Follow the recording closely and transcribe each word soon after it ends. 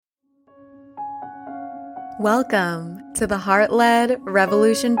Welcome to the Heart-Led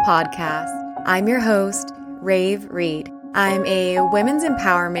Revolution podcast. I'm your host, Rave Reed. I'm a women's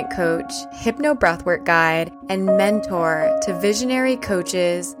empowerment coach, hypno-breathwork guide, and mentor to visionary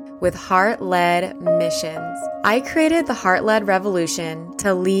coaches with heart-led missions. I created the Heart-Led Revolution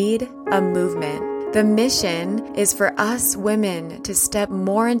to lead a movement. The mission is for us women to step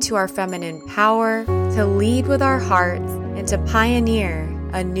more into our feminine power, to lead with our hearts, and to pioneer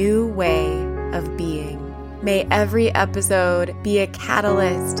a new way of being. May every episode be a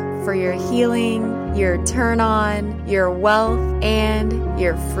catalyst for your healing, your turn on, your wealth, and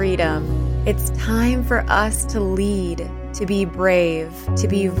your freedom. It's time for us to lead, to be brave, to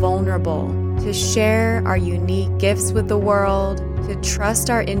be vulnerable, to share our unique gifts with the world, to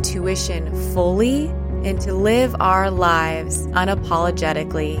trust our intuition fully, and to live our lives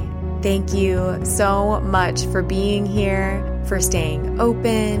unapologetically. Thank you so much for being here, for staying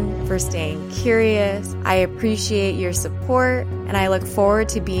open, for staying curious. I appreciate your support, and I look forward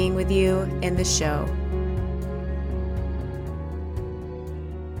to being with you in the show.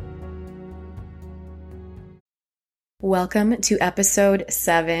 Welcome to episode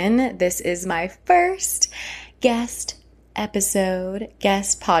 7. This is my first guest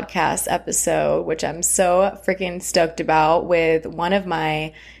podcast episode, which I'm so freaking stoked about, with one of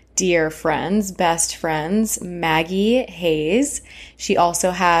my dear friends, best friends, Maggie Hayes. She also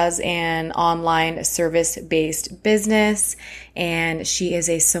has an online service-based business, and she is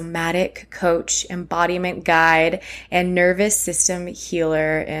a somatic coach, embodiment guide, and nervous system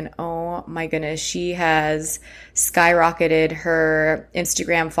healer. And oh my goodness, she has skyrocketed her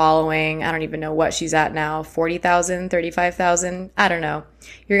Instagram following. I don't even know what she's at now, 40,000, 35,000. I don't know.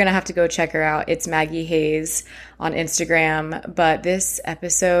 You're going to have to go check her out. It's Maggie Hayes on Instagram. But this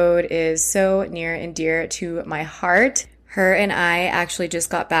episode is so near and dear to my heart. Her and I actually just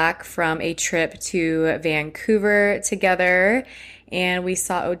got back from a trip to Vancouver together, and we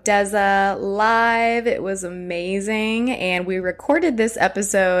saw Odessa live. It was amazing. And we recorded this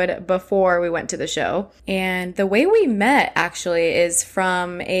episode before we went to the show. And the way we met actually is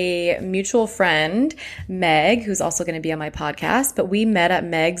from a mutual friend, Meg, who's also going to be on my podcast. But we met at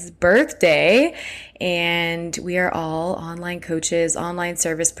Meg's birthday, and we are all online coaches, online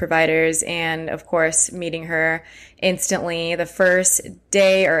service providers, and of course, meeting her instantly the first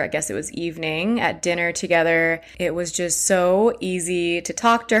day, or I guess it was evening, at dinner together. It was just so easy to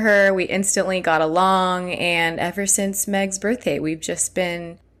talk to her. We instantly got along, and ever since Meg's birthday, we've just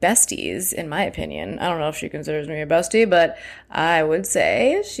been besties, in my opinion. I don't know if she considers me a bestie, but I would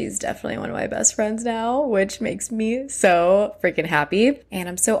say she's definitely one of my best friends now, which makes me so freaking happy. And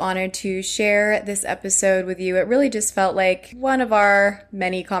I'm so honored to share this episode with you. It really just felt like one of our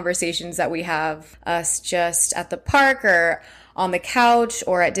many conversations that we have, us just at the park or on the couch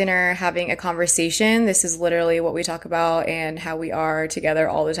or at dinner having a conversation. This is literally what we talk about and how we are together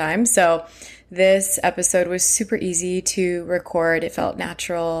all the time. So this episode was super easy to record. It felt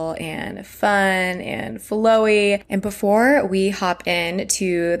natural and fun and flowy. And before we hop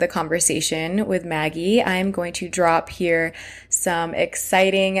into the conversation with Maggie, I'm going to drop here some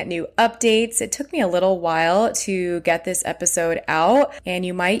exciting new updates. It took me a little while to get this episode out, and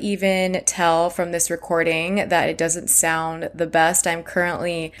you might even tell from this recording that it doesn't sound the best. I'm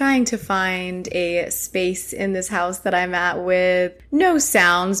currently trying to find a space in this house that I'm at with no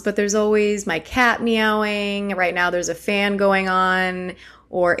sounds, but there's always my cat meowing. Right now there's a fan going on,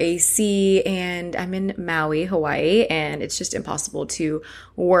 or AC, and I'm in Maui, Hawaii, and it's just impossible to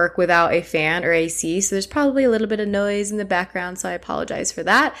work without a fan or AC. So there's probably a little bit of noise in the background, so I apologize for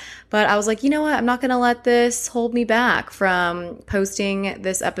that. But I was like, you know what? I'm not going to let this hold me back from posting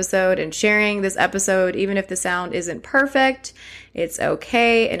this episode and sharing this episode. Even if the sound isn't perfect, it's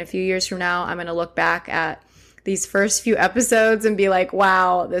okay. And a few years from now, I'm going to look back at these first few episodes and be like,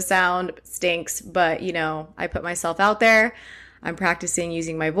 wow, the sound stinks. But, you know, I put myself out there. I'm practicing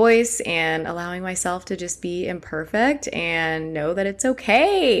using my voice and allowing myself to just be imperfect and know that it's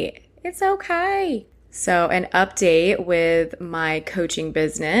okay. It's okay. So an update with my coaching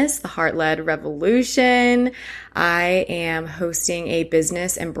business, the Heart-Led Revolution. I am hosting a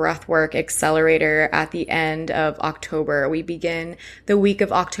business and breathwork accelerator at the end of October. We begin the week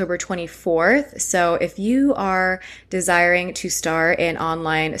of October 24th. So if you are desiring to start an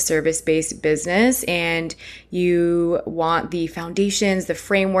online service-based business and you want the foundations, the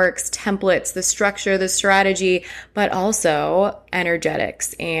frameworks, templates, the structure, the strategy, but also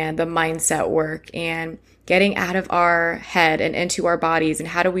energetics and the mindset work and getting out of our head and into our bodies. And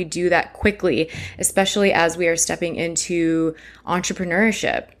how do we do that quickly, especially as we are stepping into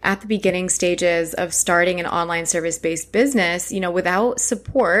entrepreneurship? At the beginning stages of starting an online service-based business, without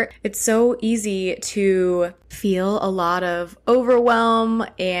support, it's so easy to feel a lot of overwhelm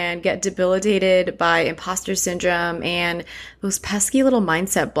and get debilitated by imposter syndrome and those pesky little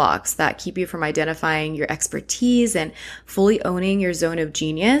mindset blocks that keep you from identifying your expertise and fully owning your zone of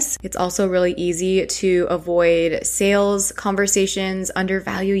genius. It's also really easy to avoid sales conversations,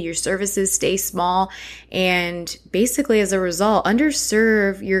 undervalue your services, stay small, and basically as a result,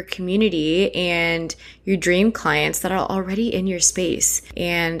 underserve your community and your dream clients that are already in your space.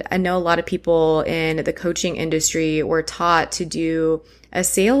 And I know a lot of people in the coaching industry were taught to do a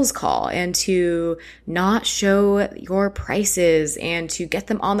sales call and to not show your prices and to get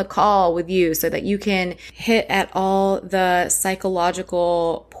them on the call with you so that you can hit at all the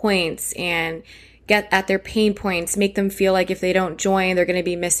psychological points and get at their pain points, make them feel like if they don't join, they're going to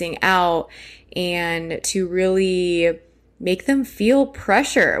be missing out, and to really make them feel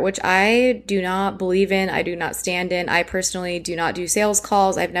pressure, which I do not believe in. I do not stand in. I personally do not do sales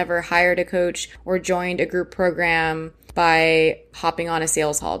calls. I've never hired a coach or joined a group program by hopping on a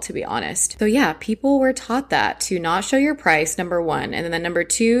sales call, to be honest. So yeah, people were taught that, to not show your price, number one. And then number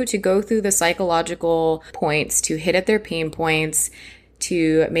two, to go through the psychological points, to hit at their pain points,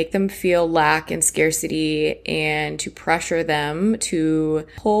 to make them feel lack and scarcity, and to pressure them to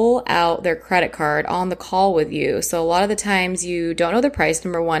pull out their credit card on the call with you. So a lot of the times you don't know the price,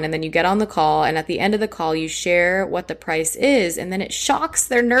 number one, and then you get on the call, and at the end of the call, you share what the price is, and then it shocks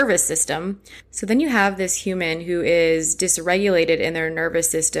their nervous system. So then you have this human who is dysregulated in their nervous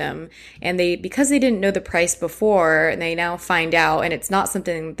system, and because they didn't know the price before, and they now find out, and it's not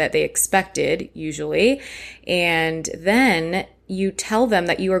something that they expected usually, and then you tell them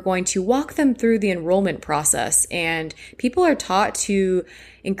that you are going to walk them through the enrollment process. And people are taught to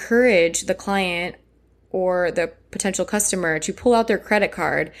encourage the client or the potential customer to pull out their credit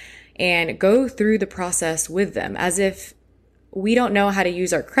card and go through the process with them as if we don't know how to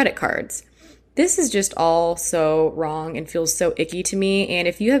use our credit cards. This is just all so wrong and feels so icky to me. And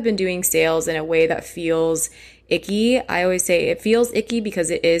if you have been doing sales in a way that feels icky, I always say it feels icky because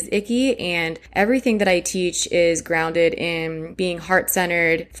it is icky, and everything that I teach is grounded in being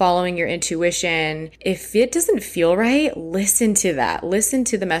heart-centered, following your intuition. If it doesn't feel right, listen to that. Listen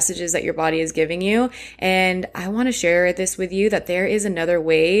to the messages that your body is giving you. And I want to share this with you, that there is another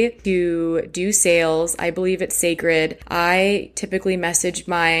way to do sales. I believe it's sacred. I typically message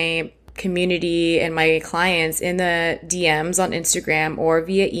my community and my clients in the DMs on Instagram or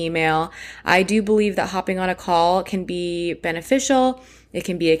via email. I do believe that hopping on a call can be beneficial. It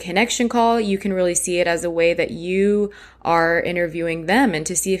can be a connection call. You can really see it as a way that you are interviewing them and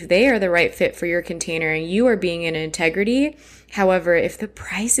to see if they are the right fit for your container and you are being in integrity. However, if the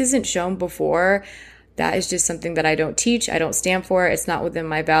price isn't shown before, that is just something that I don't teach. I don't stand for. It's not within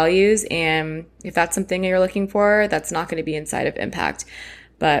my values. And if that's something you're looking for, that's not going to be inside of Impact.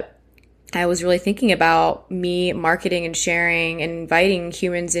 But I was really thinking about me marketing and sharing and inviting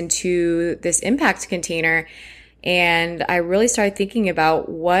humans into this impact container. And I really started thinking about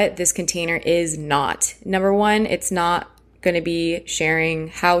what this container is not. Number one, it's not going to be sharing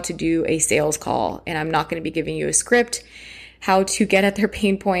how to do a sales call. And I'm not going to be giving you a script, how to get at their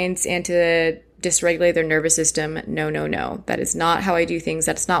pain points and to dysregulate their nervous system. No. That is not how I do things.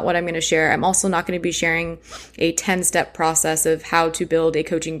 That's not what I'm going to share. I'm also not going to be sharing a 10-step process of how to build a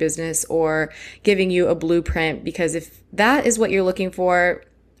coaching business or giving you a blueprint, because if that is what you're looking for,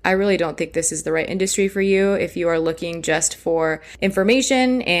 I really don't think this is the right industry for you if you are looking just for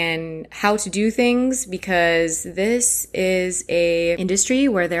information and how to do things, because this is a industry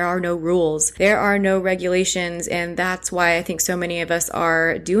where there are no rules, there are no regulations, and that's why I think so many of us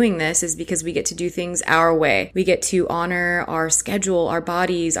are doing this, is because we get to do things our way. We get to honor our schedule, our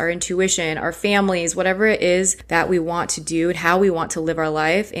bodies, our intuition, our families, whatever it is that we want to do and how we want to live our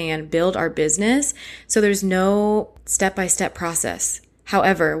life and build our business. So there's no step-by-step process.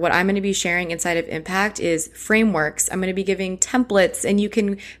 However, what I'm going to be sharing inside of Impact is frameworks. I'm going to be giving templates and you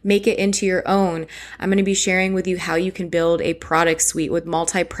can make it into your own. I'm going to be sharing with you how you can build a product suite with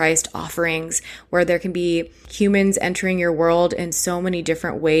multi-priced offerings where there can be humans entering your world in so many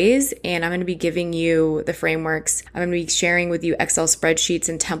different ways. And I'm going to be giving you the frameworks. I'm going to be sharing with you Excel spreadsheets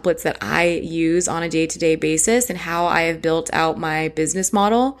and templates that I use on a day-to-day basis and how I have built out my business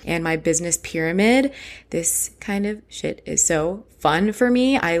model and my business pyramid. This kind of shit is so fun for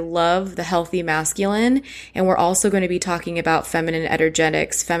me. I love the healthy masculine. And we're also going to be talking about feminine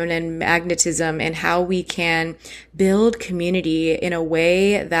energetics, feminine magnetism, and how we can build community in a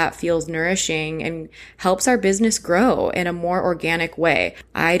way that feels nourishing and helps our business grow in a more organic way.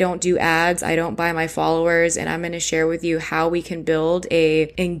 I don't do ads. I don't buy my followers. And I'm going to share with you how we can build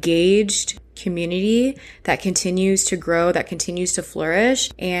a engaged community that continues to grow, that continues to flourish,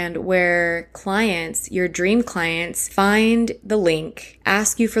 and where clients, your dream clients, find the link,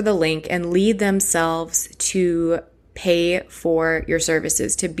 ask you for the link, and lead themselves to pay for your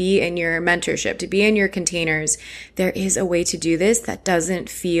services, to be in your mentorship, to be in your containers. There is a way to do this that doesn't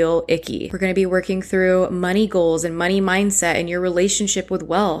feel icky. We're going to be working through money goals and money mindset and your relationship with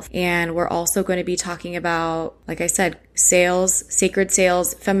wealth. And we're also going to be talking about, like I said, sales, sacred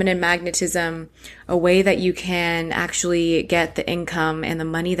sales, feminine magnetism, a way that you can actually get the income and the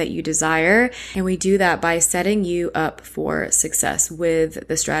money that you desire. And we do that by setting you up for success with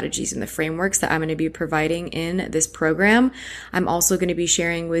the strategies and the frameworks that I'm going to be providing in this program. I'm also going to be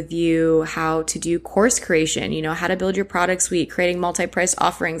sharing with you how to do course creation, how to build your product suite, creating multi-priced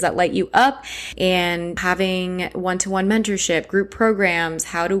offerings that light you up, and having one-to-one mentorship, group programs.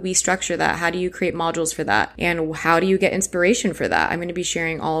 How do we structure that? How do you create modules for that? And how do you get inspiration for that? I'm going to be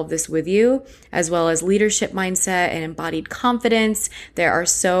sharing all of this with you, as well as leadership mindset and embodied confidence. There are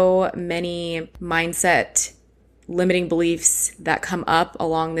so many mindset limiting beliefs that come up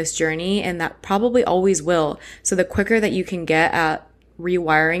along this journey, and that probably always will. So the quicker that you can get at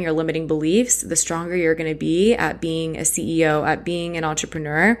rewiring your limiting beliefs, the stronger you're going to be at being a CEO, at being an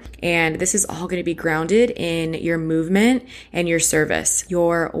entrepreneur. And this is all going to be grounded in your movement and your service,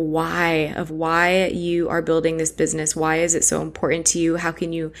 your why of why you are building this business. Why is it so important to you? How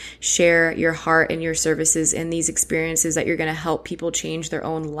can you share your heart and your services in these experiences that you're going to help people change their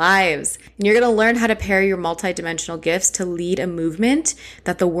own lives? And you're going to learn how to pair your multidimensional gifts to lead a movement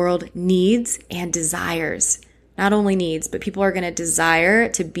that the world needs and desires. Not only needs, but people are going to desire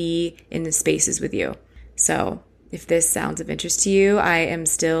to be in the spaces with you. So if this sounds of interest to you, I am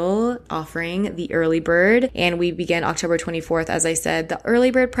still offering the early bird, and we begin October 24th. As I said, the early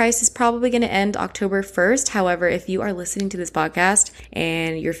bird price is probably going to end October 1st. However, if you are listening to this podcast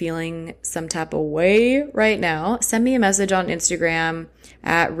and you're feeling some type of way right now, send me a message on Instagram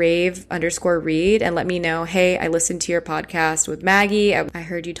at rave_read and let me know, hey, I listened to your podcast with Maggie. I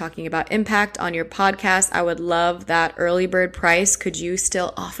heard you talking about impact on your podcast. I would love that early bird price. Could you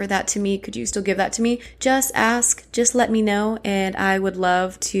still offer that to me? Could you still give that to me? Just ask, just let me know. And I would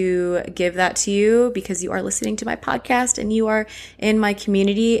love to give that to you because you are listening to my podcast and you are in my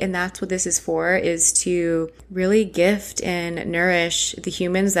community. And that's what this is for, is to really gift and nourish the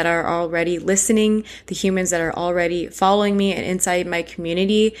humans that are already listening, the humans that are already following me and inside my community.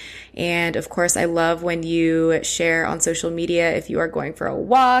 And of course, I love when you share on social media if you are going for a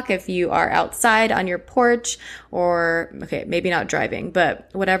walk, if you are outside on your porch, or, okay, maybe not driving, but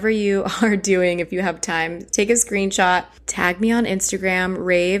whatever you are doing, if you have time, take a screenshot, tag me on Instagram,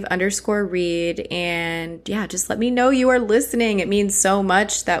 rave_read, and yeah, just let me know you are listening. It means so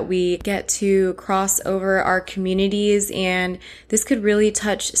much that we get to cross over our communities, and this could really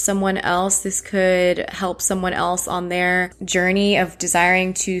touch someone else. This could help someone else on their journey of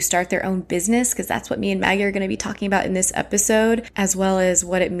desiring to start their own business, because that's what me and Maggie are going to be talking about in this episode, as well as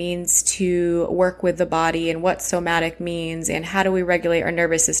what it means to work with the body and what somatic means and how do we regulate our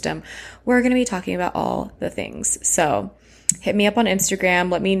nervous system. We're going to be talking about all the things. So hit me up on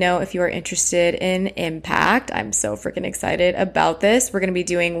Instagram. Let me know if you are interested in impact. I'm so freaking excited about this. We're going to be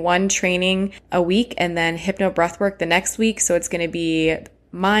doing one training a week and then hypno breathwork the next week. So it's going to be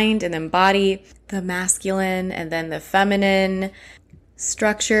mind and then body, the masculine and then the feminine,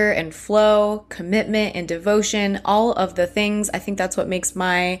 structure and flow, commitment and devotion, all of the things. I think that's what makes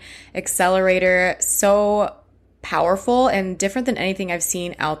my accelerator so powerful and different than anything I've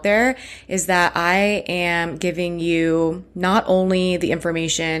seen out there, is that I am giving you not only the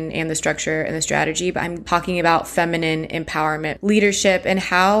information and the structure and the strategy, but I'm talking about feminine empowerment, leadership, and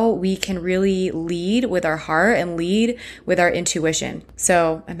how we can really lead with our heart and lead with our intuition.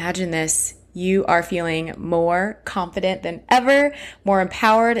 So imagine this. You are feeling more confident than ever, more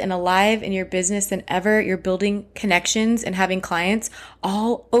empowered and alive in your business than ever. You're building connections and having clients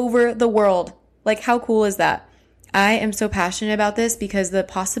all over the world. Like, how cool is that? I am so passionate about this because the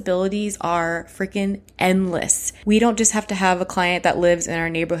possibilities are freaking endless. We don't just have to have a client that lives in our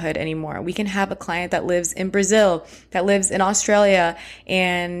neighborhood anymore. We can have a client that lives in Brazil, that lives in Australia,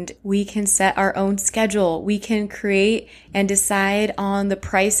 and we can set our own schedule. We can create and decide on the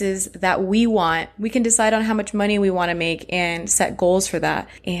prices that we want. We can decide on how much money we want to make and set goals for that.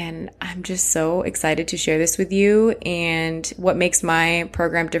 And I'm just so excited to share this with you. And what makes my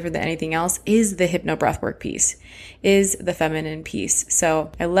program different than anything else is the hypno breathwork piece, is the feminine piece.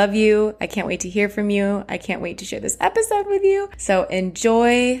 So I love you. I can't wait to hear from you. I can't wait to share this episode with you. So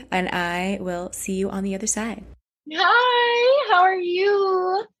enjoy, and I will see you on the other side. Hi, how are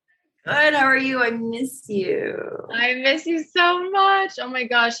you? Good. How are you? I miss you. I miss you so much. Oh my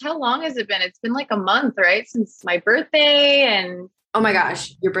gosh. How long has it been? It's been like a month, right? Since my birthday. And oh my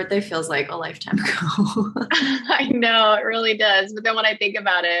gosh, your birthday feels like a lifetime ago. I know it really does. But then when I think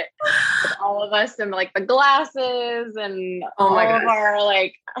about it, with all of us and like the glasses and all of our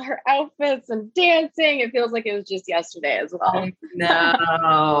like our outfits and dancing, it feels like it was just yesterday as well. No.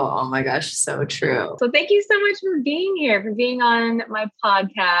 Oh my gosh. So true. So thank you so much for being here, for being on my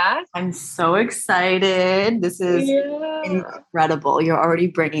podcast. I'm so excited. This is incredible. You're already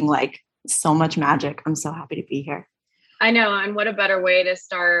bringing like so much magic. I'm so happy to be here. I know. And what a better way to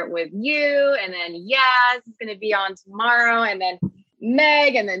start with you. And then Yaz is going to be on tomorrow. And then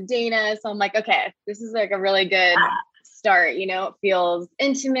Meg and then Dana. So I'm like, okay, this is like a really good start. You know, it feels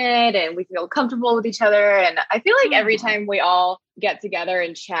intimate and we feel comfortable with each other. And I feel like every time we all get together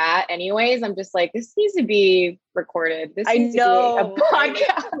and chat anyways, I'm just like, this needs to be recorded. This needs to be a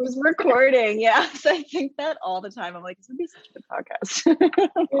podcast. I was recording. Yes. I think that all the time. I'm like, this would be such a good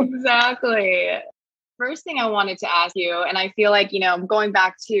podcast. Exactly. First thing I wanted to ask you, and I feel like, you know, going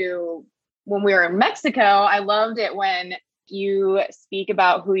back to when we were in Mexico, I loved it when you speak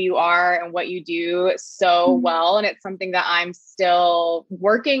about who you are and what you do so well. And it's something that I'm still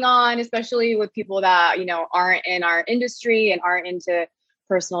working on, especially with people that, you know, aren't in our industry and aren't into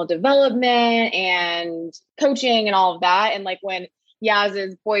personal development and coaching and all of that. And like when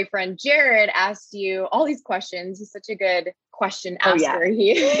Yaz's boyfriend, Jared, asked you all these questions, he's such a good question asker.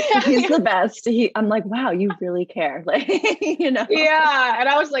 He's the best. I'm like, wow, you really care. Like, you know? Yeah. And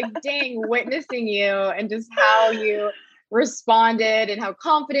I was like, dang, witnessing you and just how you responded and how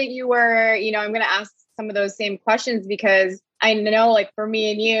confident you were. You know, I'm going to ask some of those same questions because I know, like, for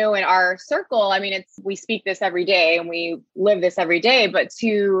me and you and our circle, I mean, we speak this every day and we live this every day, but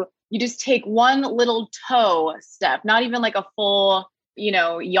you just take one little toe step, not even like a full, you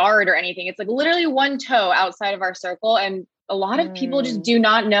know, yard or anything. It's like literally one toe outside of our circle. And a lot of people just do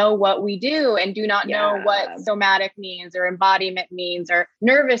not know what we do and do not know what somatic means or embodiment means or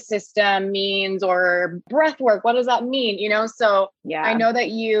nervous system means or breath work. What does that mean? You know, so I know that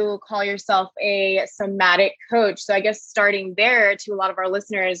you call yourself a somatic coach. So I guess starting there to a lot of our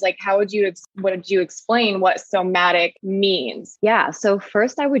listeners, like what would you explain what somatic means? Yeah. So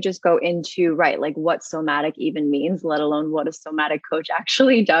first I would just go into, like what somatic even means, let alone what a somatic coach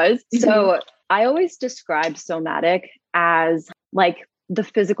actually does. So I always describe somatic as like the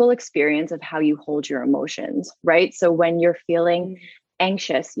physical experience of how you hold your emotions, right? So when you're feeling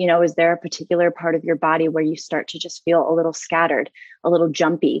anxious, you know, is there a particular part of your body where you start to just feel a little scattered, a little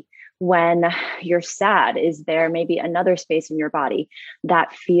jumpy? When you're sad, is there maybe another space in your body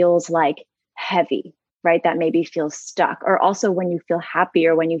that feels like heavy, right? That maybe feels stuck? Or also when you feel happy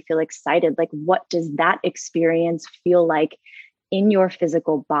or when you feel excited, like what does that experience feel like in your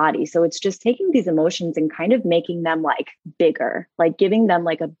physical body? So it's just taking these emotions and kind of making them like bigger, like giving them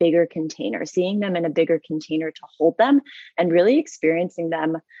like a bigger container, seeing them in a bigger container to hold them and really experiencing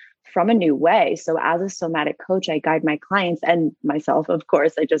them from a new way. So as a somatic coach, I guide my clients and myself, of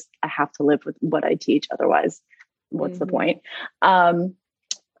course, I have to live with what I teach. Otherwise, what's the point?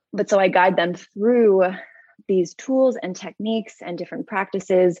 But so I guide them through these tools and techniques and different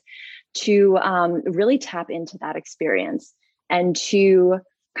practices to really tap into that experience and to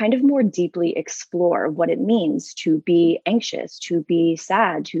kind of more deeply explore what it means to be anxious, to be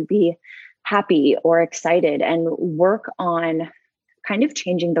sad, to be happy or excited, and work on kind of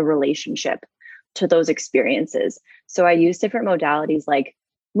changing the relationship to those experiences. So I use different modalities like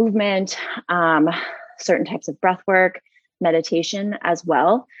movement, certain types of breath work, meditation as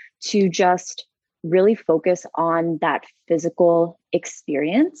well, to just really focus on that physical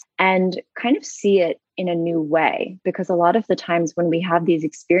experience and kind of see it in a new way. Because a lot of the times when we have these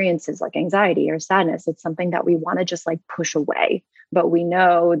experiences like anxiety or sadness, it's something that we want to just like push away. But we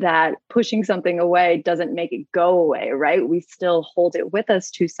know that pushing something away doesn't make it go away, right? We still hold it with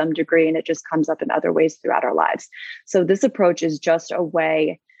us to some degree, and it just comes up in other ways throughout our lives. So this approach is just a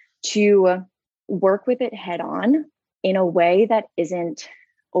way to work with it head on in a way that isn't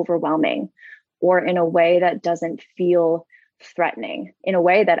overwhelming, or in a way that doesn't feel threatening, in a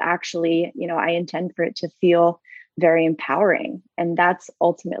way that actually, I intend for it to feel very empowering. And that's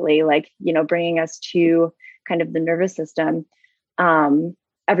ultimately like, bringing us to kind of the nervous system.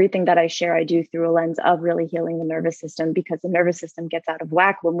 Everything that I share, I do through a lens of really healing the nervous system, because the nervous system gets out of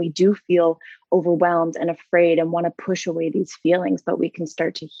whack when we do feel overwhelmed and afraid and want to push away these feelings. But we can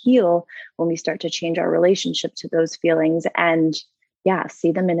start to heal when we start to change our relationship to those feelings and,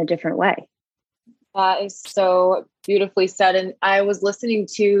 see them in a different way. That is so beautifully said. And I was listening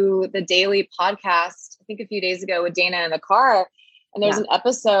to the Daily podcast, I think a few days ago with Dana in the car, and there's an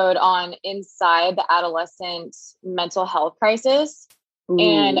episode on inside the adolescent mental health crisis. Ooh.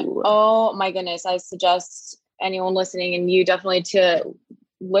 And oh my goodness, I suggest anyone listening and you definitely to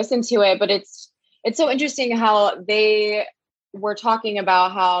listen to it. But it's so interesting how they were talking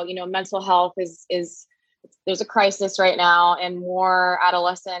about how, mental health is there's a crisis right now, and more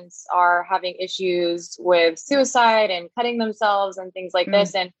adolescents are having issues with suicide and cutting themselves and things like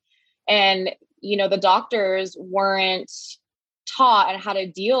this. And, the doctors weren't taught on how to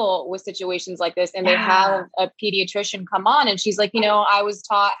deal with situations like this. And they have a pediatrician come on, and she's like, I was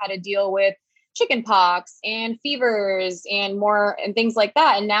taught how to deal with chicken pox and fevers and more and things like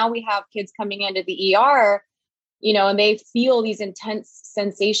that. And now we have kids coming into the ER, and they feel these intense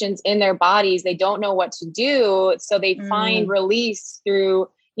sensations in their bodies. They don't know what to do. So they find release through,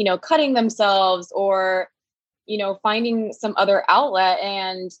 cutting themselves or, finding some other outlet.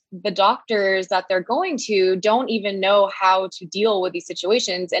 And the doctors that they're going to don't even know how to deal with these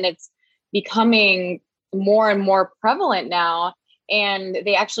situations. And it's becoming more and more prevalent now. And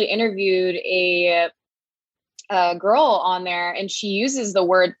they actually interviewed a girl on there, and she uses the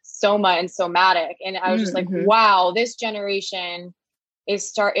word soma and somatic. And I was just like, wow, this generation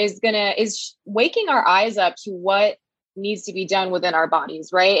is waking our eyes up to what needs to be done within our bodies.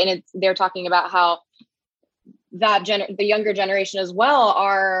 Right. And they're talking about how the younger generation as well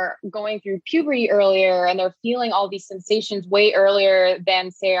are going through puberty earlier, and they're feeling all these sensations way earlier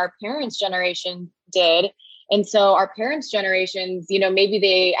than say our parents' generation did. And so our parents' generations, maybe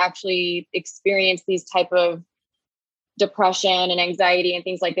they actually experienced these type of depression and anxiety and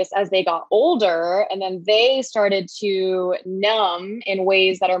things like this as they got older. And then they started to numb in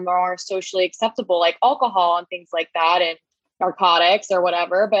ways that are more socially acceptable, like alcohol and things like that, and narcotics or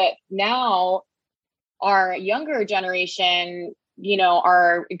whatever. But now our younger generation,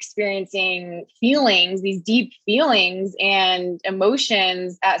 are experiencing feelings, these deep feelings and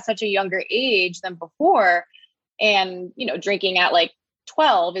emotions at such a younger age than before. And, drinking at like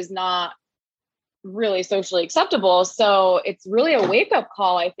 12 is not really socially acceptable. So it's really a wake up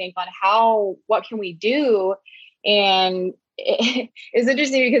call, I think, on what can we do? And it's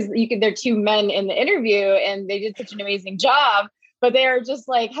interesting because there are two men in the interview and they did such an amazing job, but they're just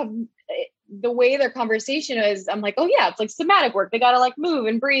like, the way their conversation is, I'm like, oh yeah, it's like somatic work. They got to like move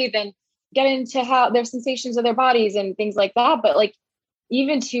and breathe and get into how their sensations of their bodies and things like that. But like,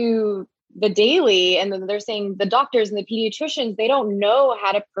 even to the daily, and then they're saying the doctors and the pediatricians, they don't know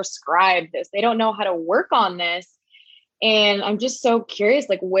how to prescribe this. They don't know how to work on this. And I'm just so curious,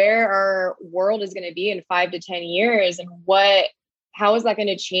 like where our world is going to be in 5 to 10 years, and how is that going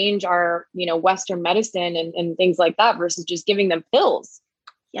to change our, Western medicine and things like that versus just giving them pills.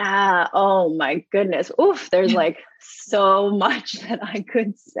 Yeah. Oh my goodness. Oof. There's like so much that I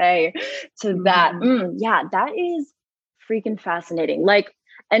could say to that. Yeah, that is freaking fascinating. Like,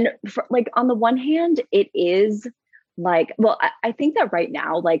 and on the one hand, it is like, well, I think that right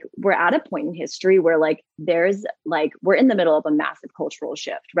now, like we're at a point in history where like there's like, we're in the middle of a massive cultural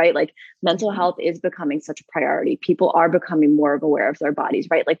shift, right? Like mental health is becoming such a priority. People are becoming more aware of their bodies,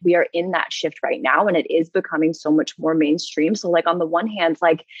 right? Like we are in that shift right now, and it is becoming so much more mainstream. So like on the one hand,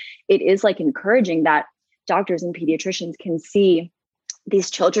 like it is like encouraging that doctors and pediatricians can see these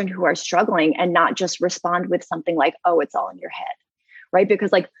children who are struggling and not just respond with something like, oh, it's all in your head, right?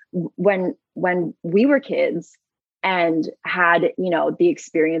 Because like when we were kids, and had, the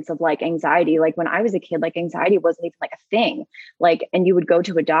experience of like anxiety, like when I was a kid, like anxiety wasn't even like a thing. Like, and you would go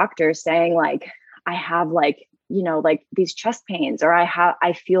to a doctor saying like, I have like, like these chest pains, or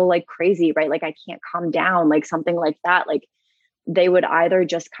I feel like crazy, right? Like I can't calm down, like something like that. Like they would either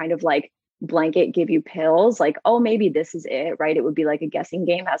just kind of like blanket give you pills, like, oh, maybe this is it, right? It would be like a guessing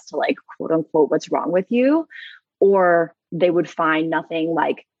game as to like, quote unquote, what's wrong with you. Or they would find nothing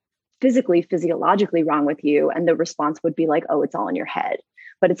like physiologically wrong with you. And the response would be like, oh, it's all in your head.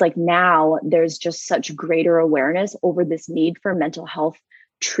 But it's like now there's just such greater awareness over this need for mental health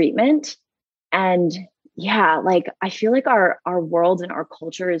treatment. And yeah, like I feel like our world and our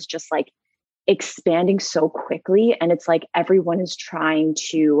culture is just like expanding so quickly. And it's like everyone is trying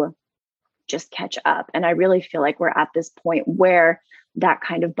to just catch up. And I really feel like we're at this point where that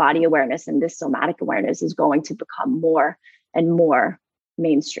kind of body awareness and this somatic awareness is going to become more and more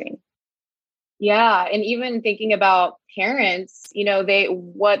mainstream. Yeah. And even thinking about parents, you know,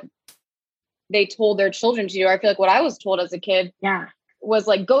 what they told their children to do. I feel like what I was told as a kid was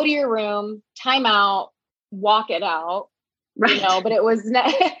like, go to your room, time out, walk it out. Right. You know, but it was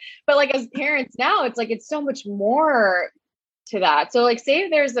not, but like as parents now, it's like, it's so much more to that. So like, say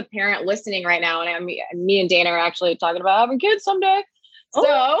there's a parent listening right now, and me and Dana are actually talking about having kids someday. So,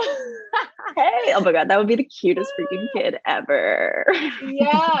 hey, oh my God, that would be the cutest freaking kid ever.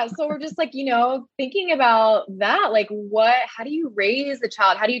 Yeah. So we're just like, you know, thinking about that, like how do you raise the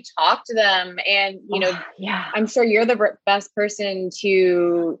child? How do you talk to them? And, you know, I'm sure you're the best person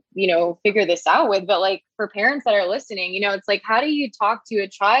to, you know, figure this out with, but like for parents that are listening, you know, it's like, how do you talk to a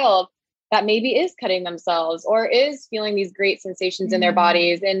child that maybe is cutting themselves or is feeling these great sensations in their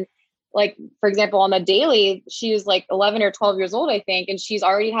bodies? And like, for example, on the daily, she was like 11 or 12 years old, I think, and she's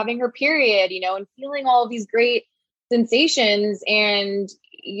already having her period, you know, and feeling all of these great sensations. And,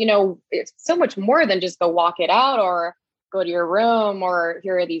 you know, it's so much more than just go walk it out or go to your room or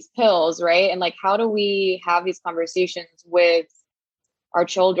here are these pills, right? And like, how do we have these conversations with our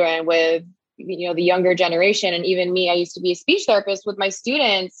children, with, you know, the younger generation? And even me, I used to be a speech therapist with my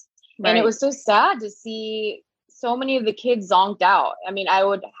students, and it was so sad to see so many of the kids zonked out. I mean, I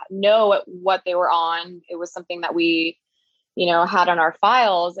would know what they were on. It was something that we, you know, had on our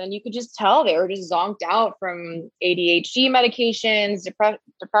files, and you could just tell they were just zonked out from ADHD medications,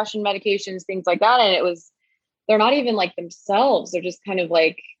 depression medications, things like that. And they're not even like themselves. They're just kind of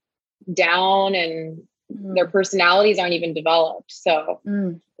like down, and their personalities aren't even developed. So,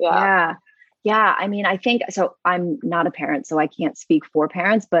 Yeah. I mean, I think, so I'm not a parent, so I can't speak for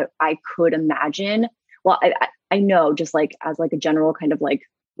parents, but I could imagine, well, I know just like as like a general kind of like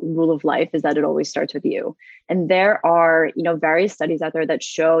rule of life is that it always starts with you. And there are, you know, various studies out there that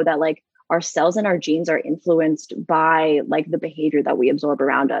show that like our cells and our genes are influenced by like the behavior that we absorb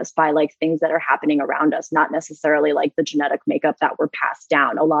around us, by like things that are happening around us, not necessarily like the genetic makeup that we're passed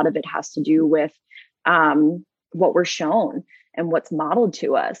down. A lot of it has to do with what we're shown and what's modeled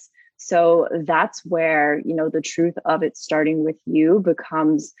to us. So that's where, you know, the truth of it starting with you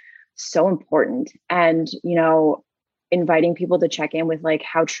becomes so important. And, you know, inviting people to check in with like,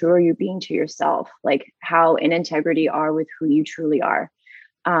 how true are you being to yourself? Like how in integrity are with who you truly are.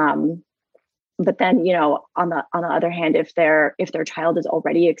 But then, you know, on the other hand, if their child is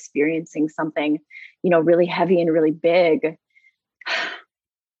already experiencing something, you know, really heavy and really big,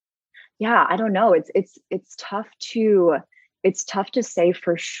 I don't know. It's tough to say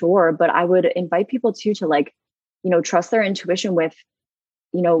for sure, but I would invite people to like, you know, trust their intuition with,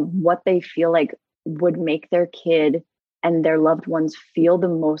 you know, what they feel like would make their kid and their loved ones feel the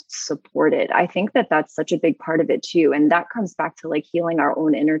most supported. I think that that's such a big part of it too. And that comes back to like healing our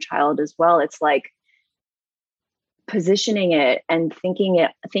own inner child as well. It's like positioning it and thinking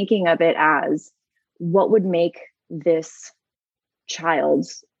of it as what would make this child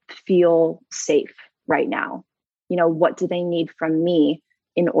feel safe right now. You know, what do they need from me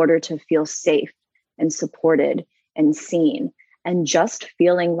in order to feel safe and supported and seen? And just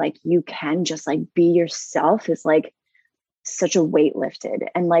feeling like you can just like be yourself is like such a weight lifted.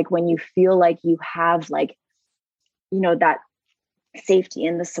 And like when you feel like you have like, you know, that safety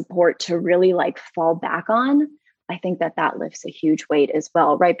and the support to really like fall back on, I think that lifts a huge weight as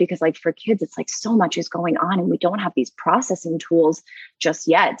well, right? Because like for kids, it's like so much is going on and we don't have these processing tools just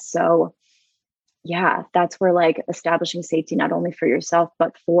yet. So yeah, that's where like establishing safety, not only for yourself,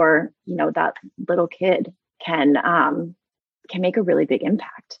 but for, you know, that little kid can make a really big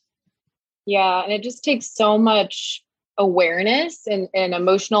impact. Yeah. And it just takes so much awareness and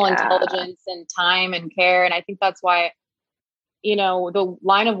emotional intelligence and time and care. And I think that's why, you know, the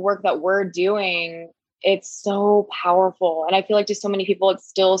line of work that we're doing, it's so powerful. And I feel like to so many people, it's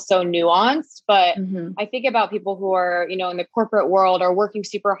still so nuanced, but I think about people who are, you know, in the corporate world are working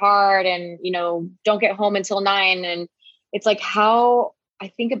super hard and, you know, don't get home until 9. And it's like how I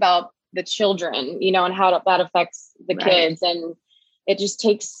think about the children, you know, and how that affects the kids. And it just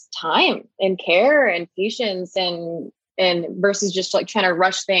takes time and care and patience and versus just like trying to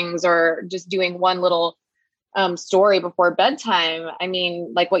rush things or just doing one little story before bedtime. I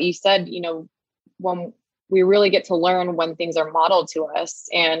mean, like what you said, you know, when we really get to learn when things are modeled to us,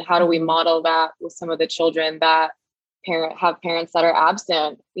 and how do we model that with some of the children that have parents that are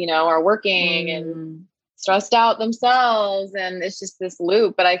absent, you know, are working and stressed out themselves. And it's just this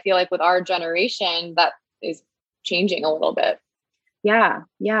loop. But I feel like with our generation, that is changing a little bit. Yeah,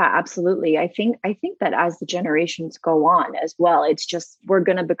 yeah, absolutely. I think that as the generations go on as well, it's just we're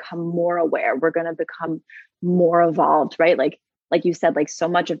going to become more aware. We're going to become more evolved, right? Like you said, like so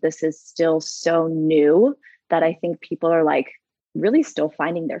much of this is still so new that I think people are like really still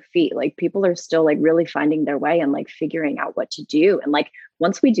finding their feet. Like people are still like really finding their way and like figuring out what to do. And like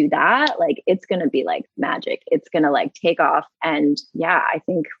once we do that, like it's going to be like magic. It's going to like take off. And I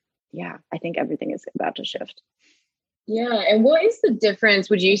think everything is about to shift. Yeah. And what is the difference,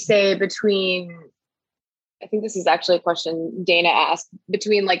 would you say, between, I think this is actually a question Dana asked,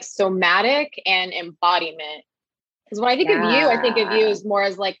 between like somatic and embodiment? Because when I think of you as more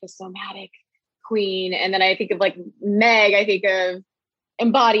as like the somatic queen. And then I think of like Meg, I think of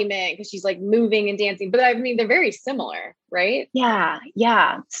embodiment because she's like moving and dancing. But I mean, they're very similar, right? Yeah,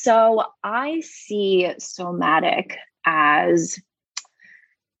 yeah. So I see somatic as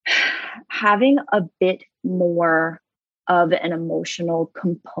having a bit more of an emotional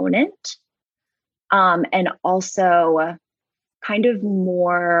component, and also kind of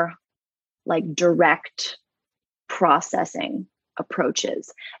more like direct processing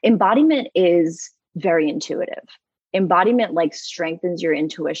approaches. Embodiment is very intuitive. Embodiment like strengthens your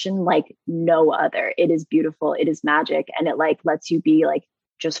intuition like no other. It is beautiful, it is magic, and it like lets you be like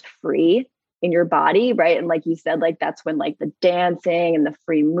just free in your body, right? And like you said, like that's when like the dancing and the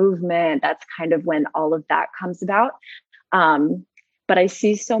free movement, that's kind of when all of that comes about. But I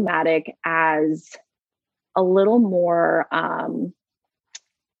see somatic as a little more kind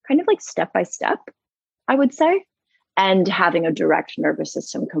of like step by step, I would say, and having a direct nervous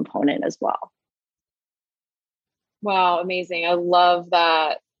system component as well. Wow, amazing. I love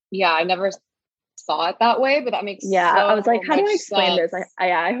that. Yeah, I never saw it that way, but that makes I was like, how do I explain sense. this?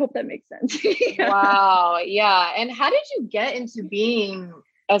 I hope that makes sense. Yeah. Wow. Yeah. And how did you get into being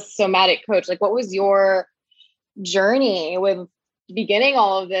a somatic coach? Like, what was your journey with beginning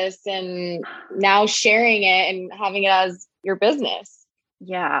all of this and now sharing it and having it as your business?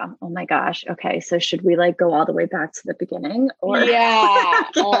 Yeah. Oh my gosh. Okay. So should we like go all the way back to the beginning or? Yeah.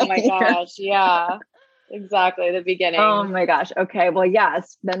 Okay. Oh my gosh. Yeah. Exactly. The beginning. Oh my gosh. Okay. Well,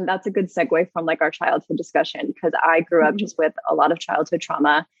 yes, then that's a good segue from like our childhood discussion because I grew up just with a lot of childhood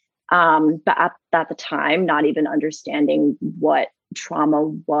trauma. But at the time, not even understanding what trauma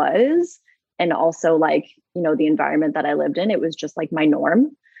was. And also like, you know, the environment that I lived in, it was just like my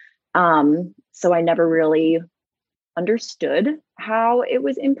norm. So I never really understood how it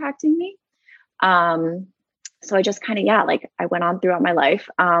was impacting me. So I just kind of, yeah, like I went on throughout my life.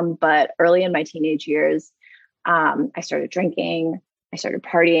 But early in my teenage years, I started drinking, I started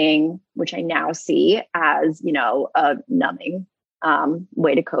partying, which I now see as, you know, a numbing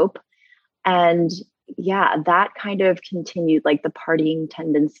way to cope. And yeah, that kind of continued, like the partying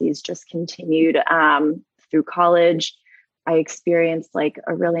tendencies just continued through college. I experienced like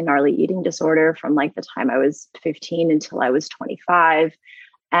a really gnarly eating disorder from like the time I was 15 until I was 25.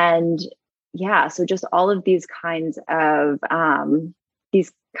 And yeah, so just all of these kinds of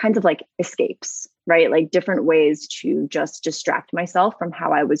like escapes, right? Like different ways to just distract myself from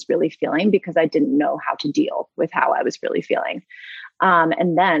how I was really feeling because I didn't know how to deal with how I was really feeling.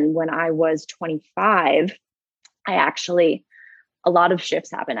 And then when I was 25, a lot of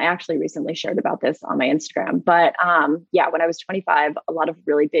shifts happened. I actually recently shared about this on my Instagram, but yeah, when I was 25, a lot of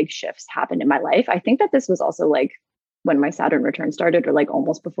really big shifts happened in my life. I think that this was also like when my Saturn return started or like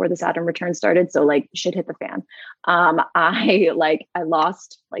almost before the Saturn return started. So like shit hit the fan. I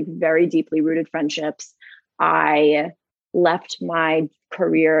lost like very deeply rooted friendships. I left my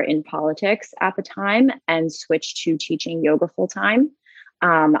career in politics at the time and switched to teaching yoga full time.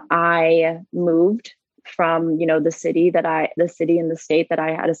 I moved from, you know, the city and the state that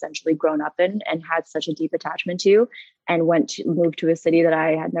I had essentially grown up in and had such a deep attachment to, and moved to a city that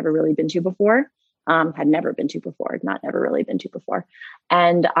I had never really been to before. And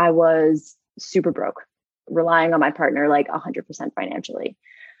I was super broke, relying on my partner like 100% financially.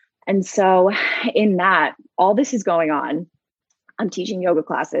 And so in that, all this is going on. I'm teaching yoga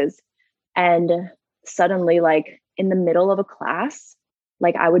classes, and suddenly, like in the middle of a class,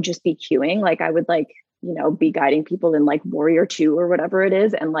 like I would just be cueing, like I would like, you know, be guiding people in like Warrior 2 or whatever it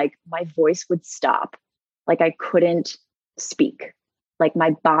is. And like my voice would stop. Like I couldn't speak. Like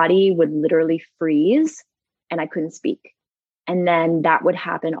my body would literally freeze and I couldn't speak. And then that would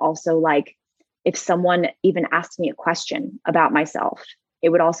happen also, like if someone even asked me a question about myself. It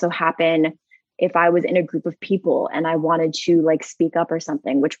would also happen if I was in a group of people and I wanted to like speak up or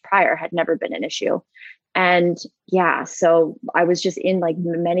something, which prior had never been an issue. And yeah, so I was just in like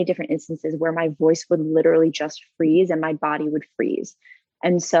many different instances where my voice would literally just freeze and my body would freeze.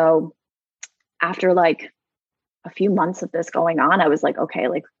 And so after like a few months of this going on, I was like, okay,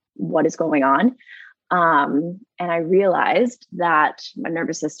 like what is going on? And I realized that my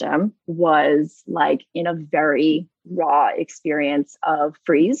nervous system was like in a very raw experience of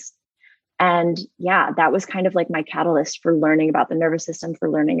freeze. And yeah, that was kind of like my catalyst for learning about the nervous system, for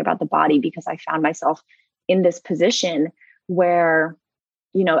learning about the body, because I found myself in this position where,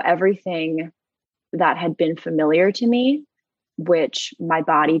 you know, everything that had been familiar to me, which my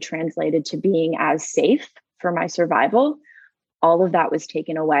body translated to being as safe for my survival, all of that was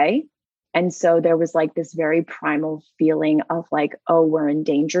taken away. And so there was like this very primal feeling of like, oh, we're in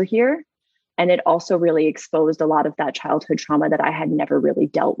danger here. And it also really exposed a lot of that childhood trauma that I had never really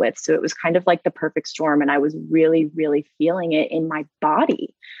dealt with. So it was kind of like the perfect storm. And I was really, really feeling it in my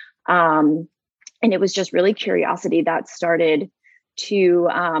body. And it was just really curiosity that started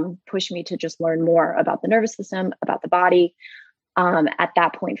to push me to just learn more about the nervous system, about the body. At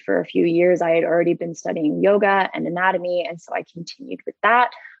that point, for a few years, I had already been studying yoga and anatomy. And so I continued with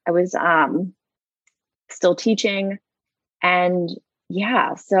that. I was still teaching. And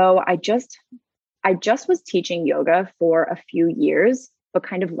yeah, so I just was teaching yoga for a few years, but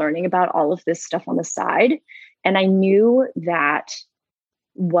kind of learning about all of this stuff on the side. And I knew that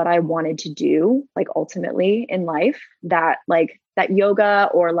what I wanted to do, like ultimately in life, that yoga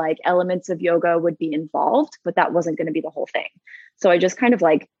or like elements of yoga would be involved, but that wasn't going to be the whole thing. So I just kind of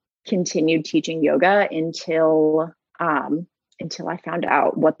like continued teaching yoga until I found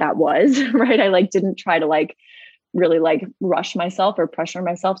out what that was, right? I like didn't try to like really like rush myself or pressure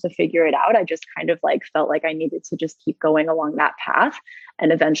myself to figure it out. I just kind of like felt like I needed to just keep going along that path,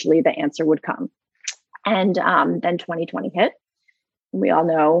 and eventually the answer would come. And then 2020 hit. We all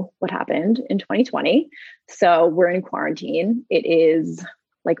know what happened in 2020. So we're in quarantine. It is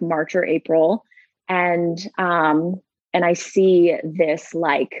like March or April. And I see this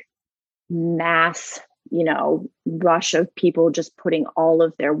like mass, you know, rush of people just putting all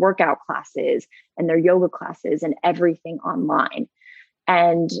of their workout classes and their yoga classes and everything online.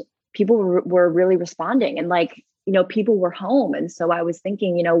 And people were really responding, and like, you know, people were home. And so I was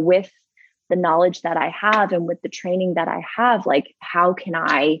thinking, you know, with the knowledge that I have and with the training that I have, like, how can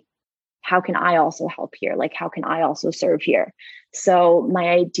I also help here? Like, how can I also serve here? So my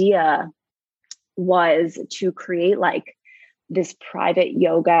idea was to create like this private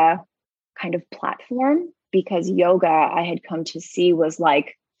yoga kind of platform, because yoga, I had come to see, was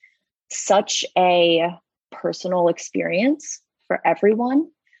like such a personal experience for everyone.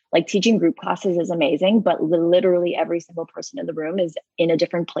 Like teaching group classes is amazing, but literally every single person in the room is in a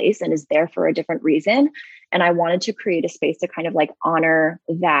different place and is there for a different reason. And I wanted to create a space to kind of like honor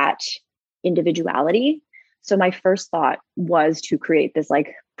that individuality. So my first thought was to create this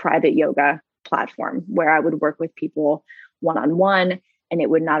like private yoga platform where I would work with people one-on-one. And it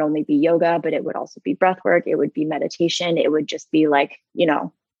would not only be yoga, but it would also be breath work. It would be meditation. It would just be like, you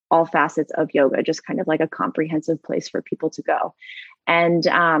know, all facets of yoga, just kind of like a comprehensive place for people to go. And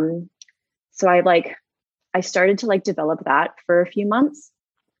so I started to like develop that for a few months.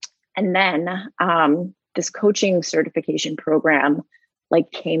 And then this coaching certification program like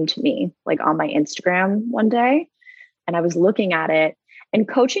came to me like on my Instagram one day, and I was looking at it. And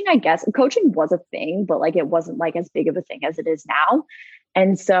coaching, I guess, coaching was a thing, but like it wasn't like as big of a thing as it is now.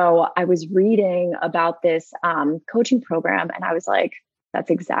 And so I was reading about this coaching program, and I was like, that's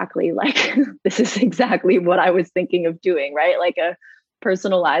exactly like, this is exactly what I was thinking of doing, right? Like a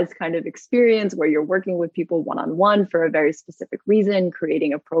personalized kind of experience where you're working with people one-on-one for a very specific reason,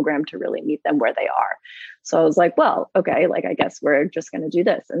 creating a program to really meet them where they are. So I was like, well, okay, like, I guess we're just going to do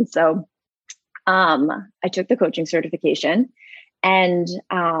this. And so I took the coaching certification, and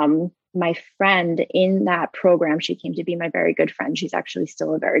my friend in that program, she came to be my very good friend. She's actually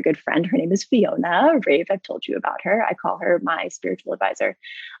still a very good friend. Her name is Fiona Rave. I've told you about her. I call her my spiritual advisor.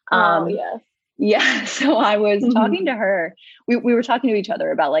 Yeah. So I was talking to her. We were talking to each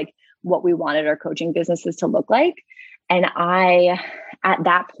other about like what we wanted our coaching businesses to look like. And at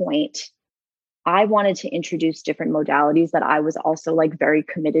that point, I wanted to introduce different modalities that I was also like very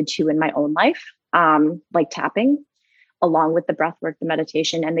committed to in my own life, like tapping, along with the breath work, the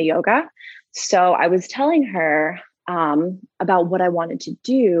meditation, and the yoga. So I was telling her about what I wanted to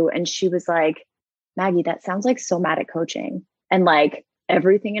do. And she was like, Maggie, that sounds like somatic coaching. And like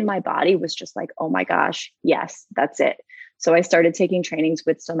everything in my body was just like, oh my gosh, yes, that's it. So I started taking trainings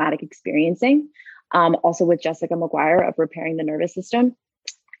with somatic experiencing, also with Jessica McGuire of repairing the nervous system,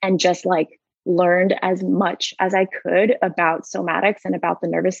 and just like learned as much as I could about somatics and about the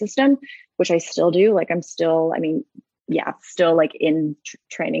nervous system, which I still do. Like still like in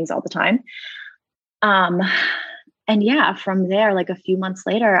trainings all the time. And yeah, from there, like a few months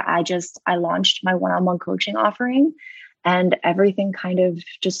later, I launched my one-on-one coaching offering, and everything kind of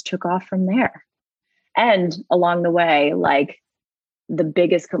just took off from there. And along the way, like the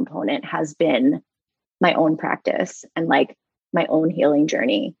biggest component has been my own practice and like my own healing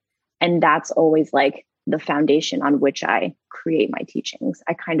journey. And that's always like the foundation on which I create my teachings.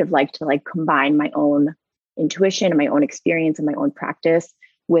 I kind of like to like combine my own intuition and my own experience and my own practice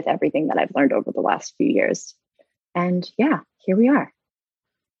with everything that I've learned over the last few years. And yeah, here we are.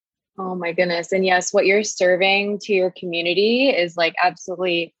 Oh my goodness. And yes, what you're serving to your community is like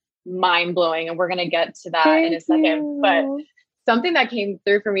absolutely mind blowing. And we're going to get to that in a second. But something that came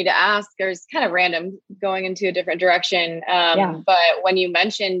through for me to ask, or it's kind of random going into a different direction. But when you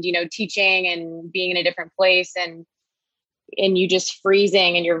mentioned, you know, teaching and being in a different place and you just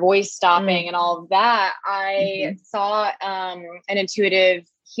freezing and your voice stopping and all of that, I saw an intuitive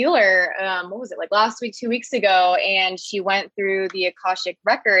healer, what was it, like last week, 2 weeks ago, and she went through the Akashic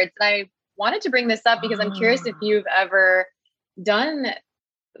records. And I wanted to bring this up because I'm curious if you've ever done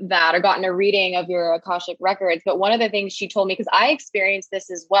that or gotten a reading of your Akashic records. But one of the things she told me, because I experienced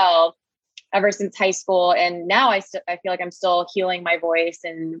this as well ever since high school, and now I feel like I'm still healing my voice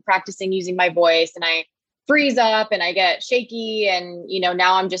and practicing using my voice, and I freeze up and I get shaky, and you know,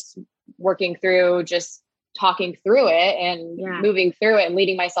 now I'm just working through just talking through it and moving through it and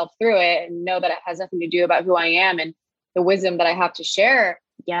leading myself through it, and know that it has nothing to do about who I am and the wisdom that I have to share.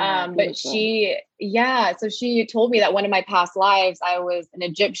 But so she told me that one of my past lives, I was an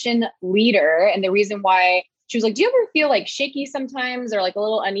Egyptian leader. And the reason why, she was like, do you ever feel like shaky sometimes or like a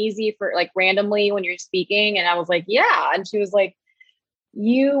little uneasy for like randomly when you're speaking? And I was like, yeah. And she was like,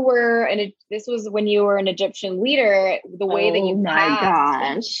 this was when you were an Egyptian leader, the way that you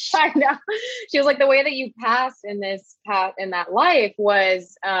passed. I know. She was like, the way that you passed in this path in that life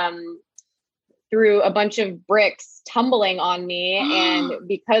was, through a bunch of bricks tumbling on me. And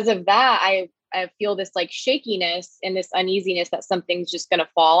because of that, I feel this like shakiness and this uneasiness that something's just going to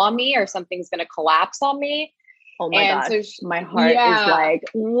fall on me or something's going to collapse on me. Oh my gosh. So my heart is like,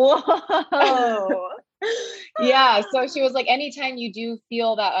 whoa. Yeah. So she was like, anytime you do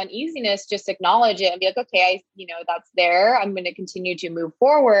feel that uneasiness, just acknowledge it and be like, okay, that's there. I'm going to continue to move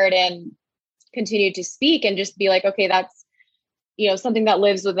forward and continue to speak and just be like, okay, that's, something that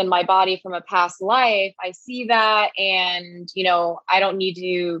lives within my body from a past life. I see that. And, I don't need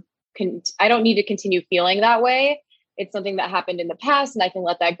to continue feeling that way. It's something that happened in the past and I can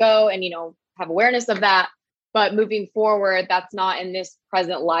let that go and, have awareness of that. But moving forward, that's not in this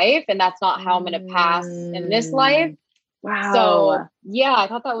present life. And that's not how I'm going to pass in this life. Wow. So yeah, I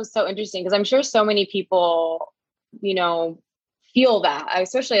thought that was so interesting because I'm sure so many people, feel that,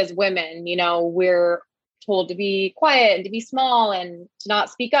 especially as women, we're told to be quiet and to be small and to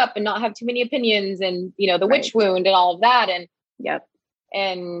not speak up and not have too many opinions and, the witch wound and all of that.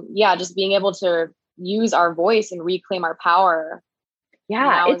 And just being able to use our voice and reclaim our power.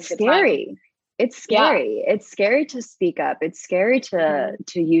 Yeah. It's scary. It's scary. Yeah. It's scary to speak up. It's scary to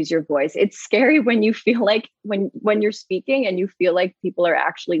use your voice. It's scary when you feel like when you're speaking and you feel like people are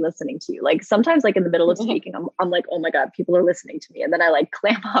actually listening to you. Like sometimes like in the middle of speaking, I'm like, oh my God, people are listening to me. And then I like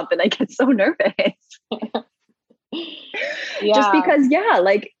clamp up and I get so nervous. Just because,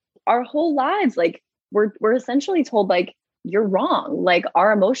 like our whole lives, like we're essentially told like, you're wrong. Like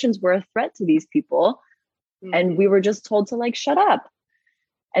our emotions were a threat to these people. And we were just told to like, shut up.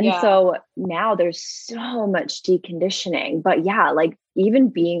 And so now there's so much deconditioning, but like even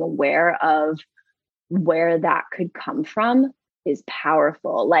being aware of where that could come from is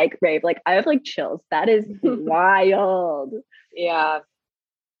powerful. Like Rave, like I have like chills. That is wild. Yeah.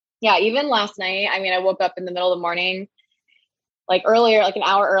 Even last night, I woke up in the middle of the morning, like earlier, like an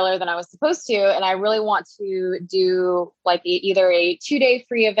hour earlier than I was supposed to. And I really want to do like either a 2-day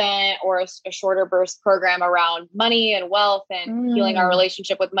free event or a shorter burst program around money and wealth and healing our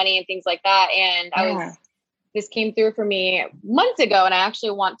relationship with money and things like that. And this came through for me months ago. And I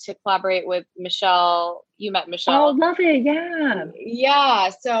actually want to collaborate with Michelle. You met Michelle. Oh, love it. Yeah. Yeah.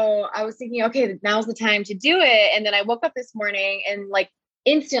 So I was thinking, okay, now's the time to do it. And then I woke up this morning and like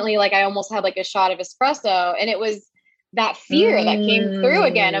instantly, like I almost had like a shot of espresso, and it was that fear that came through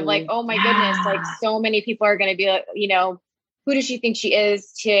again of like, oh my goodness, like so many people are going to be like, who does she think she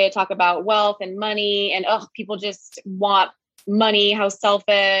is to talk about wealth and money? And people just want money. How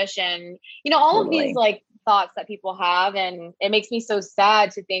selfish. And, all of these like thoughts that people have. And it makes me so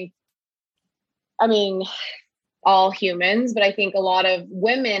sad to think, all humans, but I think a lot of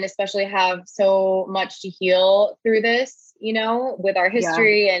women especially have so much to heal through this, with our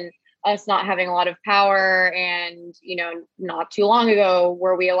history and us not having a lot of power. And, not too long ago,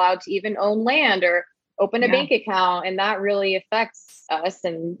 were we allowed to even own land or open a bank account, and that really affects us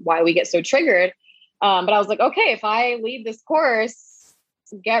and why we get so triggered. But I was like, okay, if I lead this course,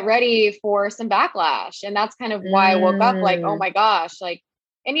 get ready for some backlash. And that's kind of why I woke up like, oh my gosh, like,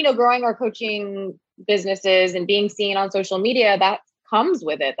 and, you know, growing our coaching businesses and being seen on social media, that comes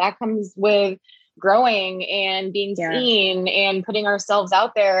with it. That comes with growing and being seen and putting ourselves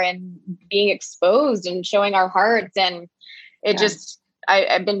out there and being exposed and showing our hearts. And it just,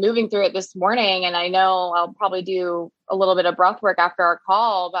 I've been moving through it this morning, and I know I'll probably do a little bit of breath work after our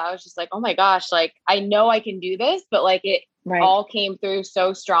call, but I was just like, oh my gosh, like, I know I can do this, but like it all came through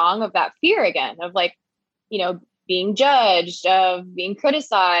so strong of that fear again, of like, you know, being judged, of being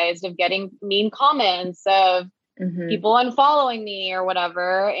criticized, of getting mean comments, of people unfollowing me or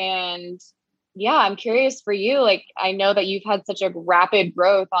whatever. And yeah, I'm curious for you. Like, I know that you've had such a rapid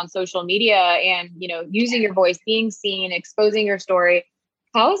growth on social media and, you know, using your voice, being seen, exposing your story.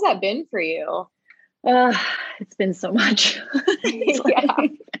 How has that been for you? It's been so much.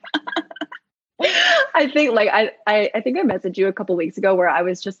 I think like, I think I messaged you a couple weeks ago where I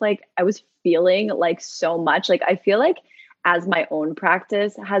was just like, I was feeling like so much. Like, I feel like as my own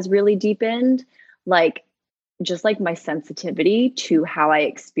practice has really deepened, like, just like my sensitivity to how I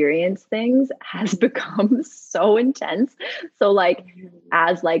experience things has become so intense. So like,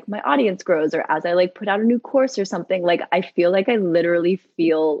 as like my audience grows, or as I like put out a new course or something, like, I feel like I literally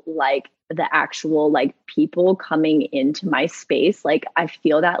feel like the actual like people coming into my space. Like, I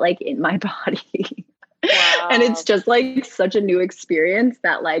feel that like in my body. Wow. And it's just like such a new experience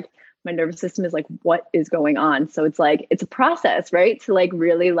that like my nervous system is like, what is going on? So it's like, it's a process, right? To like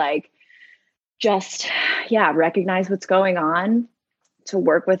really like just, recognize what's going on, to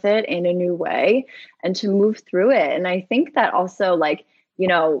work with it in a new way and to move through it. And I think that also like, you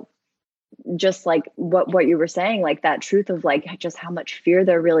know, just like what you were saying, like that truth of like just how much fear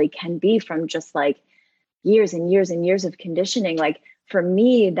there really can be from just like years and years and years of conditioning. Like for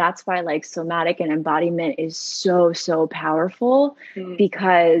me, that's why like somatic and embodiment is so, so powerful,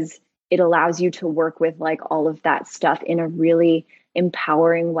 because it allows you to work with like all of that stuff in a really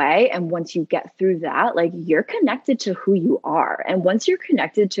empowering way. And once you get through that, like you're connected to who you are. And once you're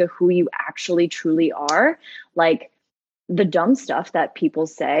connected to who you actually truly are, like the dumb stuff that people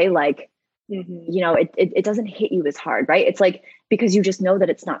say, like, you know, it doesn't hit you as hard, right? It's like, because you just know that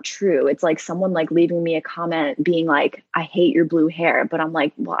it's not true. It's like someone like leaving me a comment being like, I hate your blue hair. But I'm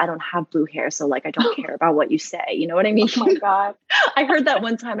like, well, I don't have blue hair. So like, I don't care about what you say. You know what I mean? Oh my God. I heard that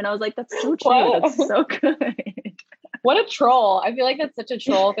one time and I was like, that's so true. That's so good. What a troll. I feel like that's such a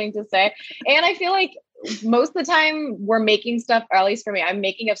troll thing to say. And I feel like most of the time we're making stuff, or at least for me, I'm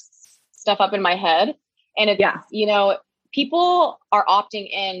making stuff up in my head. And it's, you know, people are opting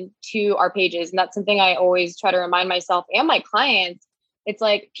in to our pages. And that's something I always try to remind myself and my clients. It's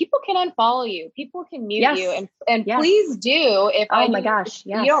like, people can unfollow you. People can mute you. And please do. If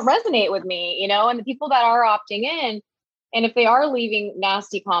you don't resonate with me, you know, and the people that are opting in, and if they are leaving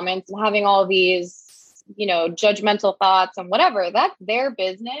nasty comments and having all these, you know, judgmental thoughts and whatever, that's their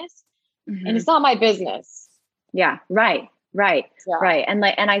business. And it's not my business. Yeah. Right. And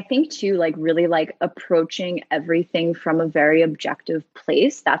like, and I think too, like really like approaching everything from a very objective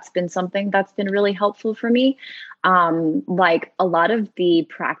place. That's been something that's been really helpful for me. Like a lot of the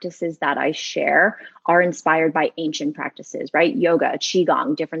practices that I share are inspired by ancient practices, right? Yoga,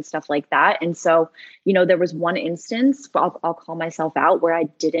 Qigong, different stuff like that. And so, you know, there was one instance, I'll call myself out, where I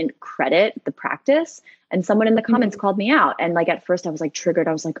didn't credit the practice, and someone in the comments called me out. And like, at first I was like triggered.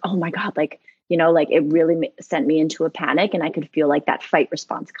 I was like, oh my God, like, you know, like it really sent me into a panic, and I could feel like that fight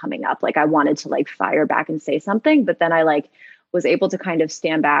response coming up. Like I wanted to like fire back and say something, but then I like was able to kind of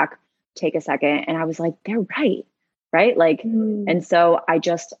stand back, take a second. And I was like, they're right. Right. Like, and so I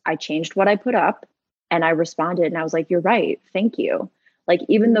changed what I put up, and I responded, and I was like, you're right. Thank you. Like,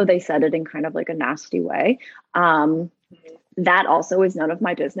 even though they said it in kind of like a nasty way, that also is none of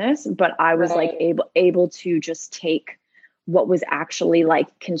my business, but I was like able to just take what was actually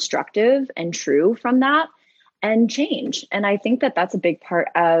like constructive and true from that and change. And I think that that's a big part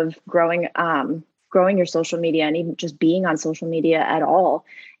of growing your social media, and even just being on social media at all,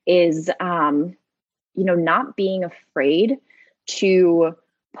 is, you know, not being afraid to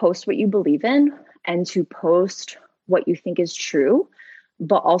post what you believe in and to post what you think is true,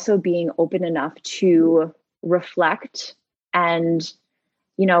 but also being open enough to reflect and,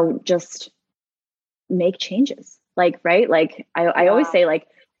 you know, just make changes. Like, right. Like I always say, like,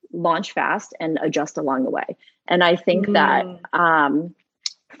 launch fast and adjust along the way. And I think that,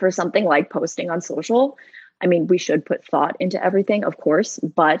 for something like posting on social, I mean, we should put thought into everything, of course,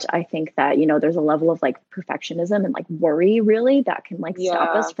 but I think that, there's a level of like perfectionism and like worry really that can like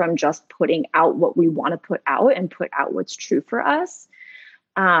stop us from just putting out what we want to put out and put out what's true for us.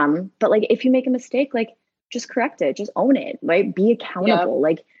 But like, if you make a mistake, like just correct it, just own it, right? Be accountable.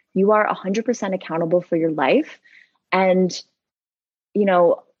 Like you are 100% accountable for your life. And,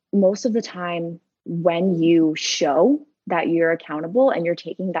 most of the time when you show that you're accountable and you're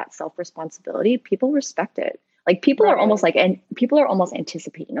taking that self-responsibility, people respect it. Like people are almost like, and people are almost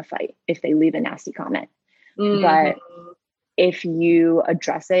anticipating a fight if they leave a nasty comment. But if you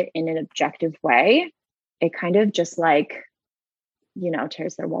address it in an objective way, it kind of just like,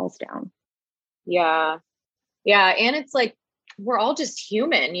 tears their walls down. Yeah. Yeah. And it's like, we're all just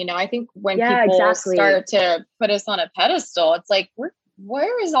human, I think when people start to put us on a pedestal, it's like,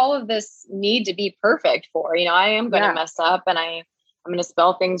 where is all of this need to be perfect for? I am going to mess up and I'm going to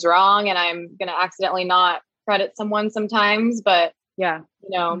spell things wrong and I'm going to accidentally not credit someone sometimes, but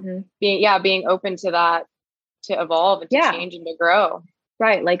being open to that, to evolve and to change and to grow.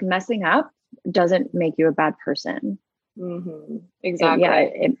 Right. Like messing up doesn't make you a bad person.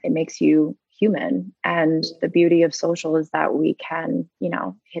 Exactly. It makes you human. And the beauty of social is that we can,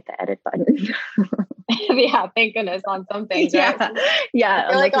 hit the edit button. Yeah, thank goodness on some things. Right? Yeah.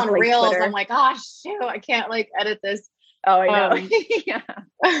 I feel like on Reels, Twitter. I'm like, oh shoot, I can't like edit this. Oh, I know.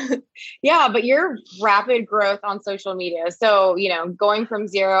 Yeah, but your rapid growth on social media. So, going from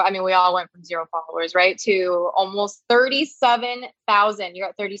zero, I mean, we all went from 0 followers, right? To almost 37,000. You're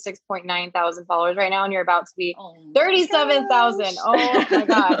at 36.9 thousand followers right now, and you're about to be 37,000. Oh my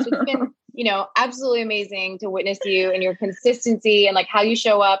gosh. It's been, absolutely amazing to witness you and your consistency and like how you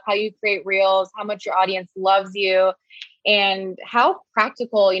show up, how you create reels, how much your audience loves you. And how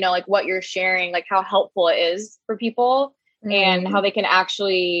practical, like what you're sharing, like how helpful it is for people and how they can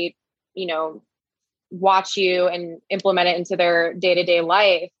actually, watch you and implement it into their day-to-day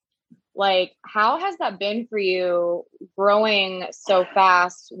life. Like, how has that been for you growing so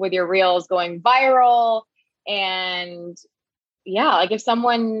fast with your reels going viral? And like if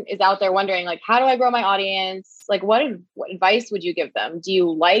someone is out there wondering, like, how do I grow my audience? Like, what advice would you give them? Do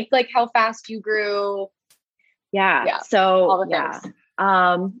you like how fast you grew? Yeah. So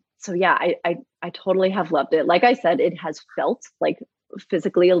I totally have loved it. Like I said, it has felt like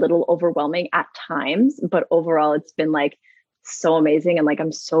physically a little overwhelming at times, but overall it's been like so amazing. And like,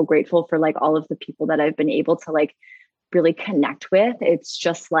 I'm so grateful for like all of the people that I've been able to like really connect with. It's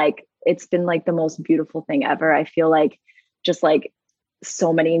just like, it's been like the most beautiful thing ever. I feel like just like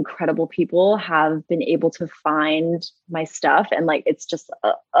so many incredible people have been able to find my stuff. And like, it's just,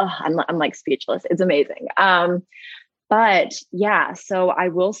 I'm like speechless. It's amazing. But yeah, so I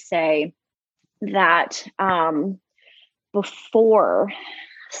will say that, before,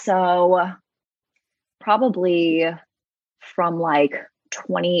 so probably from like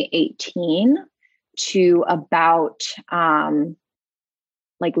 2018 to about,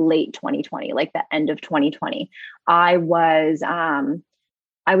 like late 2020, like the end of 2020, I was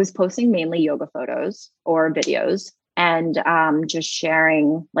posting mainly yoga photos or videos and just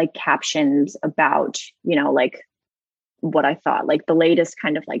sharing like captions about, like what I thought, like the latest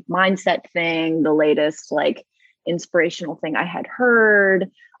kind of like mindset thing, the latest like inspirational thing I had heard,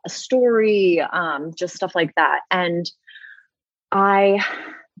 a story, just stuff like that. And I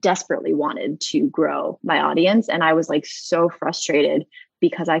desperately wanted to grow my audience. And I was like so frustrated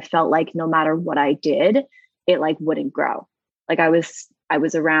because I felt like no matter what I did, it like wouldn't grow. Like I was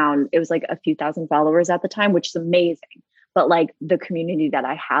around, it was like a few thousand followers at the time, which is amazing. But like the community that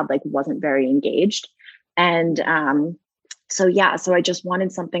I had like wasn't very engaged. And so I just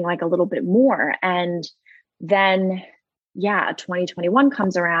wanted something like a little bit more. And then 2021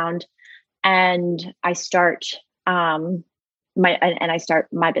 comes around and I start I start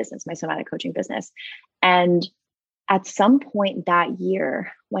my business, my somatic coaching business. And at some point that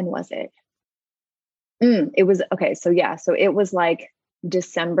year, when was it? It was okay. So it was like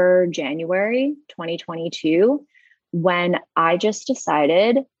December, January 2022, when I just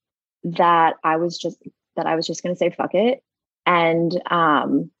decided that I was just going to say fuck it and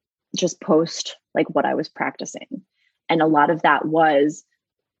just post like what I was practicing. And a lot of that was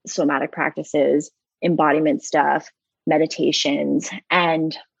somatic practices, embodiment stuff, meditations.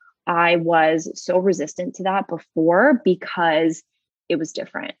 And I was so resistant to that before because it was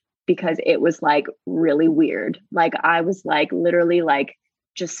different, because it was like really weird. Like I was like literally like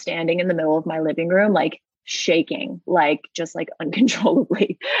just standing in the middle of my living room, like shaking, like just like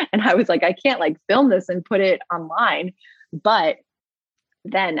uncontrollably. And I was like, I can't like film this and put it online. But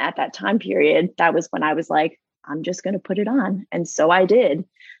then at that time period, that was when I was like, I'm just going to put it on. And so I did.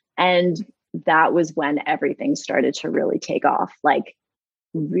 And that was when everything started to really take off, like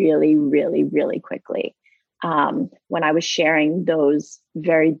really, really, really quickly. When I was sharing those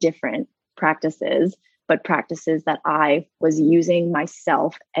very different practices, but practices that I was using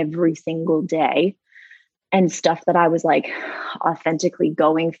myself every single day, and stuff that I was like authentically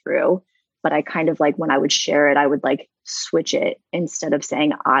going through. But I kind of like, when I would share it, I would like switch it. Instead of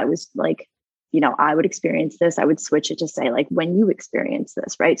saying I was like, I would experience this, I would switch it to say like, when you experience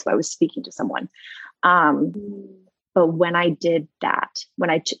this, right? So I was speaking to someone. But when I did that,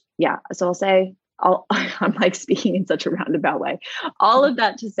 so I'll say, I'm like speaking in such a roundabout way. All of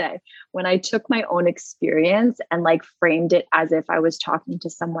that to say, when I took my own experience and like framed it as if I was talking to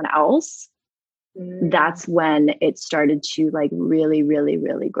someone else, that's when it started to like really, really,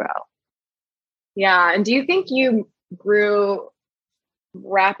 really grow. Yeah. And do you think you grew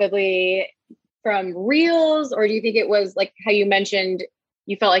rapidly from reels, or do you think it was like how you mentioned,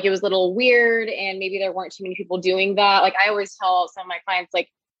 you felt like it was a little weird and maybe there weren't too many people doing that? Like I always tell some of my clients, like,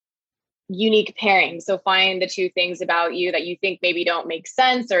 unique pairing. So find the two things about you that you think maybe don't make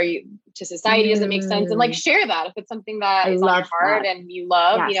sense, or to society doesn't make sense, and like share that if it's something that is on your heart and you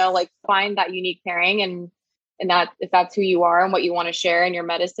love, like find that unique pairing, and that if that's who you are and what you want to share in your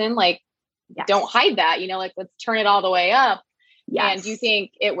medicine, like don't hide that, like let's turn it all the way up. Yes. And do you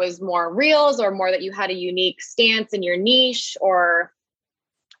think it was more reels or more that you had a unique stance in your niche, or?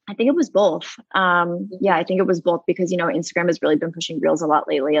 I think it was both. I think it was both because, Instagram has really been pushing reels a lot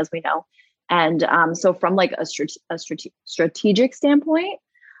lately, as we know. And so from like a strategic standpoint,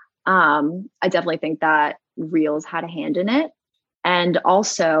 I definitely think that reels had a hand in it. And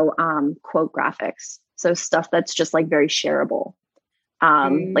also quote graphics. So stuff that's just like very shareable.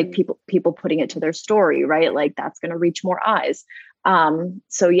 Like people putting it to their story, right? Like that's going to reach more eyes.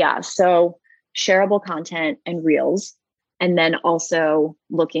 So shareable content and reels. And then also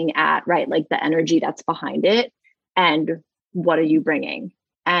looking at, right, like the energy that's behind it and what are you bringing?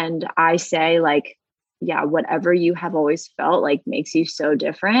 And I say like, whatever you have always felt like makes you so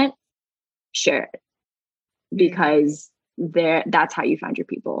different, share it, because that's how you find your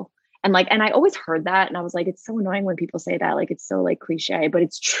people. And I always heard that. And I was like, it's so annoying when people say that, like, it's so like cliche, but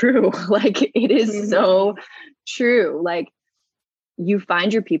it's true. Like it is so true. Like you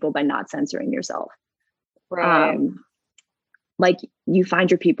find your people by not censoring yourself. Right. Like you find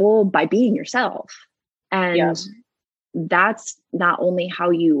your people by being yourself. And that's not only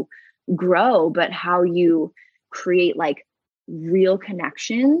how you grow, but how you create like real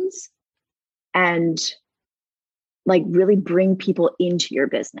connections and like really bring people into your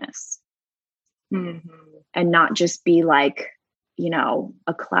business and not just be like,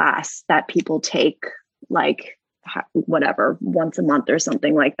 a class that people take like whatever, once a month or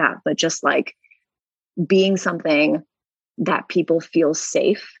something like that, but just like being something that people feel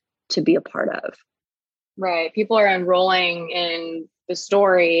safe to be a part of. Right. People are enrolling in the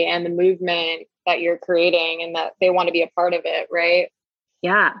story and the movement that you're creating and that they want to be a part of it. Right.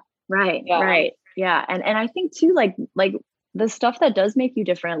 Yeah. Right. Yeah. Right. Yeah. And I think too, like the stuff that does make you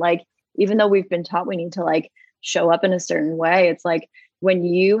different, like, even though we've been taught we need to like show up in a certain way, it's like when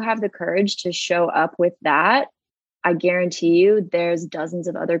you have the courage to show up with that, I guarantee you there's dozens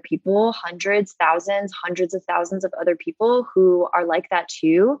of other people, hundreds, thousands, hundreds of thousands of other people who are like that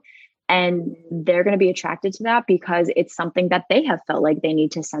too. And they're going to be attracted to that because it's something that they have felt like they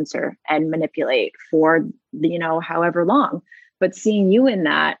need to censor and manipulate for, however long. But seeing you in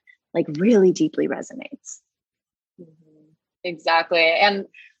that, like, really deeply resonates. Exactly. And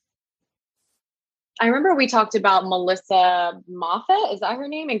I remember we talked about Melissa Moffat, is that her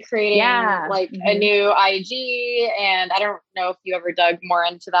name? And creating a new IG. And I don't know if you ever dug more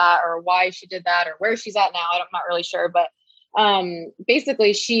into that or why she did that or where she's at now. I'm not really sure, but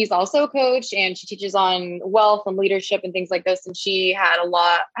basically she's also a coach and she teaches on wealth and leadership and things like this. And she had a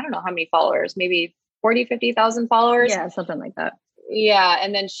lot, I don't know how many followers, maybe 40, 50,000 followers. Yeah, something like that. Yeah.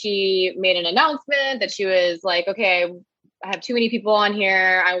 And then she made an announcement that she was like, okay, I have too many people on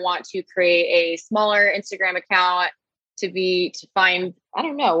here. I want to create a smaller Instagram account to find, I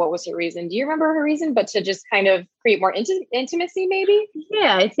don't know, what was her reason? Do you remember her reason? But to just kind of create more intimacy, maybe?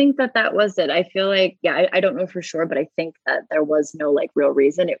 Yeah, I think that was it. I feel like, I don't know for sure, but I think that there was no like real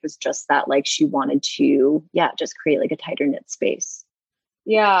reason. It was just that like she wanted to, just create like a tighter knit space.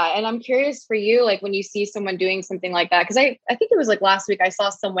 Yeah. And I'm curious for you, like when you see someone doing something like that, because I think it was like last week I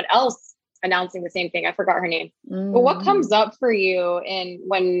saw someone else announcing the same thing. I forgot her name. But what comes up for you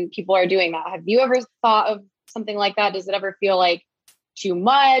when people are doing that? Have you ever thought of something like that? Does it ever feel like too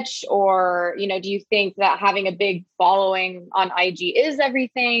much? Or, do you think that having a big following on IG is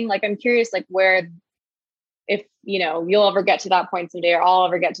everything? Like, I'm curious, like where if, you'll ever get to that point someday, or I'll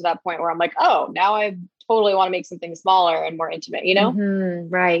ever get to that point where I'm like, oh, now I totally want to make something smaller and more intimate,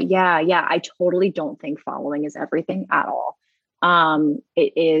 Right. Yeah. Yeah. I totally don't think following is everything at all.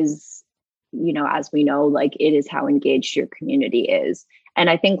 It is, as we know, like it is how engaged your community is. And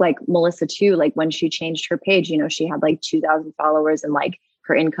I think like Melissa too, like when she changed her page, she had like 2,000 followers and like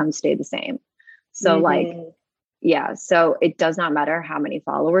her income stayed the same. So like, yeah, so it does not matter how many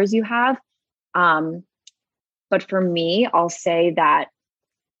followers you have. But for me, I'll say that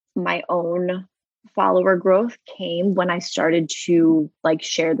my own follower growth came when I started to like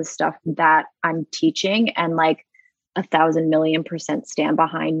share the stuff that I'm teaching and like 1,000,000,000% stand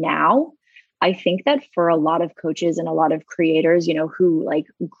behind now. I think that for a lot of coaches and a lot of creators, who like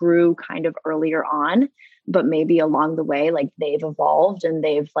grew kind of earlier on, but maybe along the way, like they've evolved and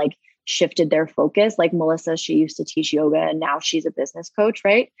they've like shifted their focus. Like Melissa, she used to teach yoga and now she's a business coach,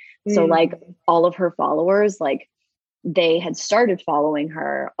 right? So like all of her followers, like they had started following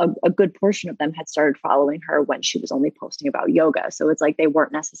her, a good portion of them had started following her when she was only posting about yoga. So it's like they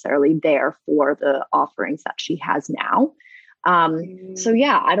weren't necessarily there for the offerings that she has now. So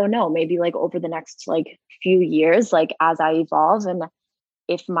yeah, I don't know, maybe like over the next like few years, like as I evolve and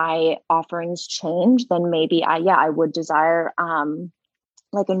if my offerings change, then maybe I would desire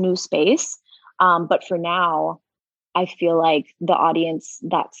like a new space. But for now, I feel like the audience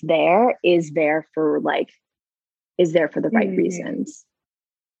that's there is there for the right reasons.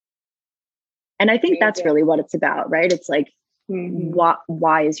 And I think that's really what it's about, right? It's like,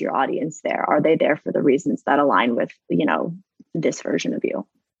 why is your audience there? Are they there for the reasons that align with, this version of you?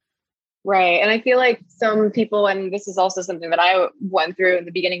 Right. And I feel like some people, and this is also something that I went through in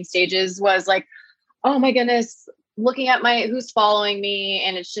the beginning stages, was like, oh my goodness, looking at who's following me.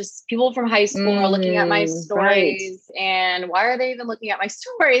 And it's just people from high school are looking at my stories. Right. And why are they even looking at my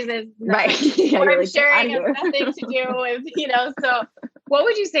stories? What I'm sharing has nothing to do with, so what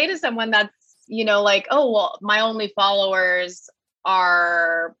would you say to someone that's, like, oh, well, my only followers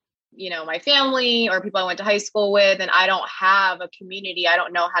are, my family or people I went to high school with, and I don't have a community. I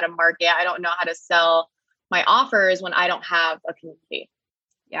don't know how to market. I don't know how to sell my offers when I don't have a community.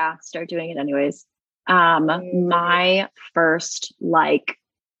 Yeah. Start doing it anyways. My first, like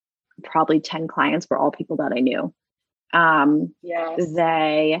probably 10 clients were all people that I knew. And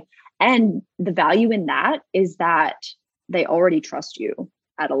the value in that is that they already trust you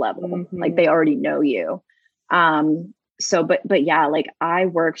at a level, like they already know you. But yeah, like I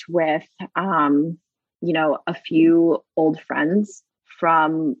worked with, a few old friends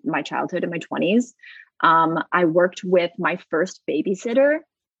from my childhood in my 20s. I worked with my first babysitter.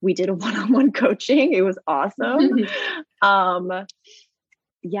 We did a one-on-one coaching. It was awesome.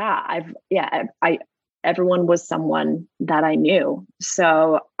 Everyone was someone that I knew.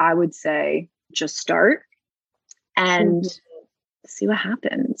 So I would say just start and see what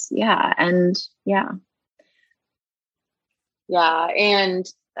happens. Yeah. And yeah. Yeah. And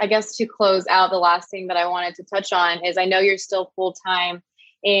I guess to close out, the last thing that I wanted to touch on is I know you're still full-time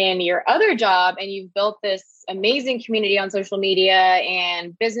in your other job and you've built this amazing community on social media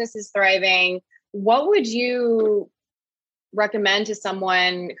and business is thriving. What would you recommend to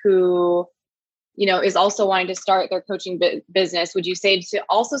someone who, is also wanting to start their coaching business? Would you say to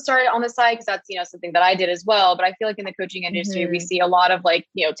also start it on the side? Because that's, something that I did as well. But I feel like in the coaching industry, we see a lot of like,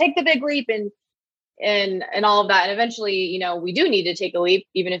 take the big leap and all of that. And eventually, we do need to take a leap,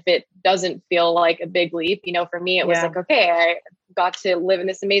 even if it doesn't feel like a big leap. For me, it was like, okay, I got to live in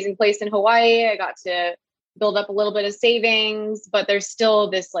this amazing place in Hawaii. I got to build up a little bit of savings, but there's still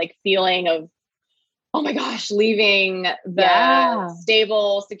this like feeling of, oh my gosh, leaving the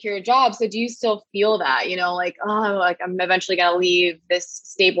stable, secure job. So do you still feel that, like, oh, like I'm eventually going to leave this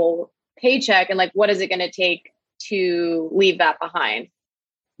stable paycheck, and like, what is it going to take to leave that behind?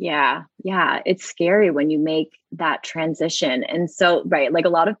 Yeah. Yeah. It's scary when you make that transition. And so, right. Like a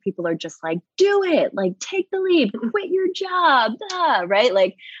lot of people are just like, do it, like take the leap, quit your job. Right.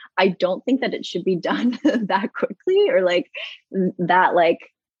 Like, I don't think that it should be done that quickly or like that,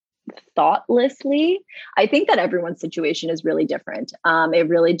 like thoughtlessly. I think that everyone's situation is really different. It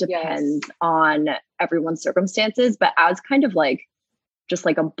really depends on everyone's circumstances, but as kind of like, just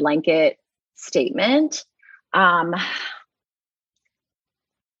like a blanket statement,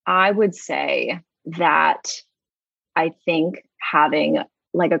 I would say that I think having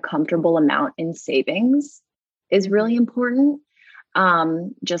like a comfortable amount in savings is really important,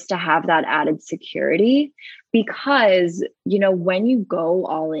 just to have that added security. Because, when you go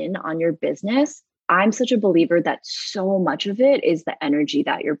all in on your business, I'm such a believer that so much of it is the energy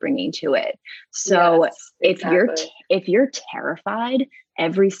that you're bringing to it. So if you're terrified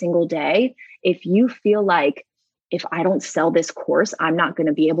every single day, if you feel like if I don't sell this course, I'm not going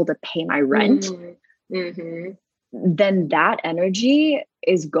to be able to pay my rent, then that energy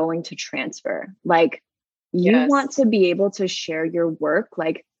is going to transfer. Like you want to be able to share your work,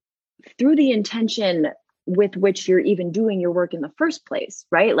 like through the intention with which you're even doing your work in the first place,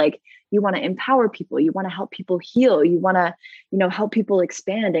 right? Like you want to empower people, you want to help people heal, you want to, help people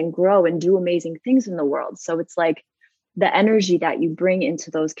expand and grow and do amazing things in the world. So it's like the energy that you bring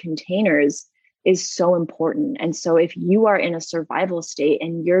into those containers is so important. And so if you are in a survival state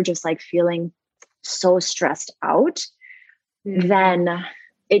and you're just like feeling so stressed out, then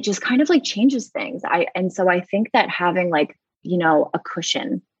it just kind of like changes things. So I think that having like, a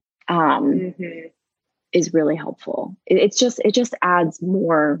cushion, is really helpful. It just adds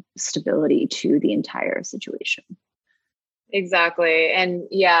more stability to the entire situation. Exactly. And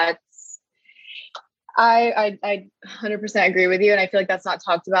yeah, I 100% agree with you. And I feel like that's not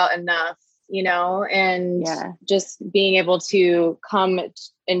talked about enough, and just being able to come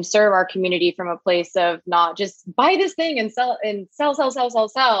and serve our community from a place of not just buy this thing and sell.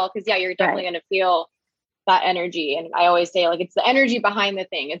 Cause you're definitely going to feel that energy. And I always say, like, it's the energy behind the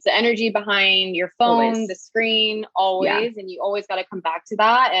thing. It's the energy behind your phone, the screen, always. And you always got to come back to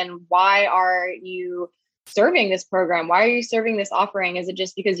that. And why are you serving this program? Why are you serving this offering? Is it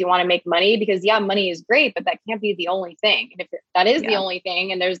just because you want to make money? Because money is great, but that can't be the only thing. And if that is the only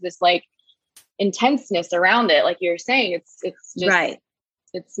thing, and there's this like intenseness around it, like you're saying, it's just,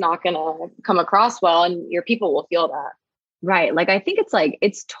 it's not going to come across well, and your people will feel that. Right. Like, I think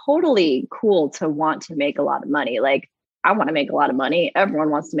it's totally cool to want to make a lot of money. Like, I want to make a lot of money.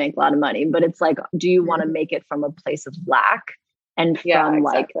 Everyone wants to make a lot of money, but it's like, do you want to make it from a place of lack and from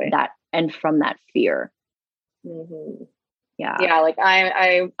like that, and from that fear? Yeah. Like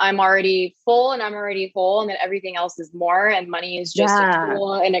I'm already full and I'm already whole, and then everything else is more, and money is just a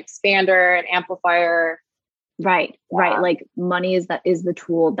tool, an expander, an amplifier. Right. Like money is the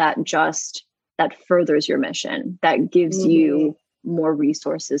tool that furthers your mission, that gives you more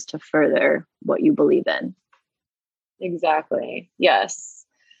resources to further what you believe in. Exactly. Yes.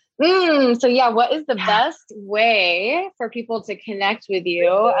 So what is the best way for people to connect with you?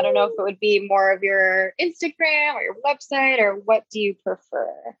 I don't know if it would be more of your Instagram or your website, or what do you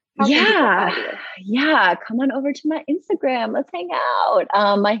prefer? Come on over to my Instagram. Let's hang out.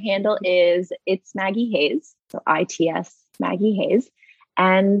 My handle is It's Maggie Hayes. So ITS Maggie Hayes.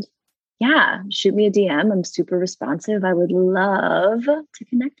 And shoot me a DM. I'm super responsive. I would love to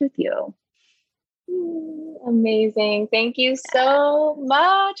connect with you. Amazing. Thank you so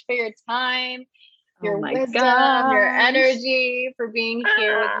much for your time, your wisdom, your energy, for being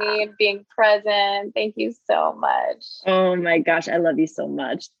here with me and being present. Thank you so much. Oh my gosh. I love you so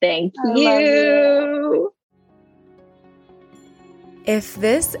much. Thank you. If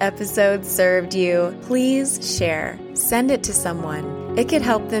this episode served you, please share. Send it to someone. It could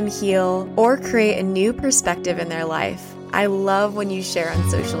help them heal or create a new perspective in their life. I love when you share on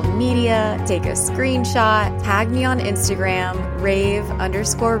social media, take a screenshot, tag me on Instagram,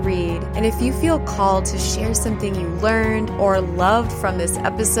 rave_read. And if you feel called to share something you learned or loved from this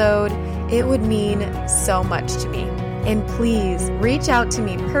episode, it would mean so much to me. And please reach out to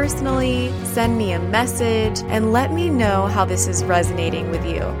me personally, send me a message, and let me know how this is resonating with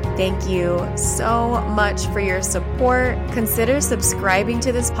you. Thank you so much for your support. Consider subscribing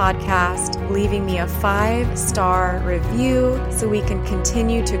to this podcast, leaving me a 5-star review so we can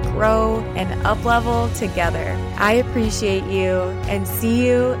continue to grow and up-level together. I appreciate you, and see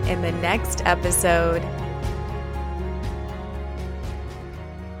you in the next episode.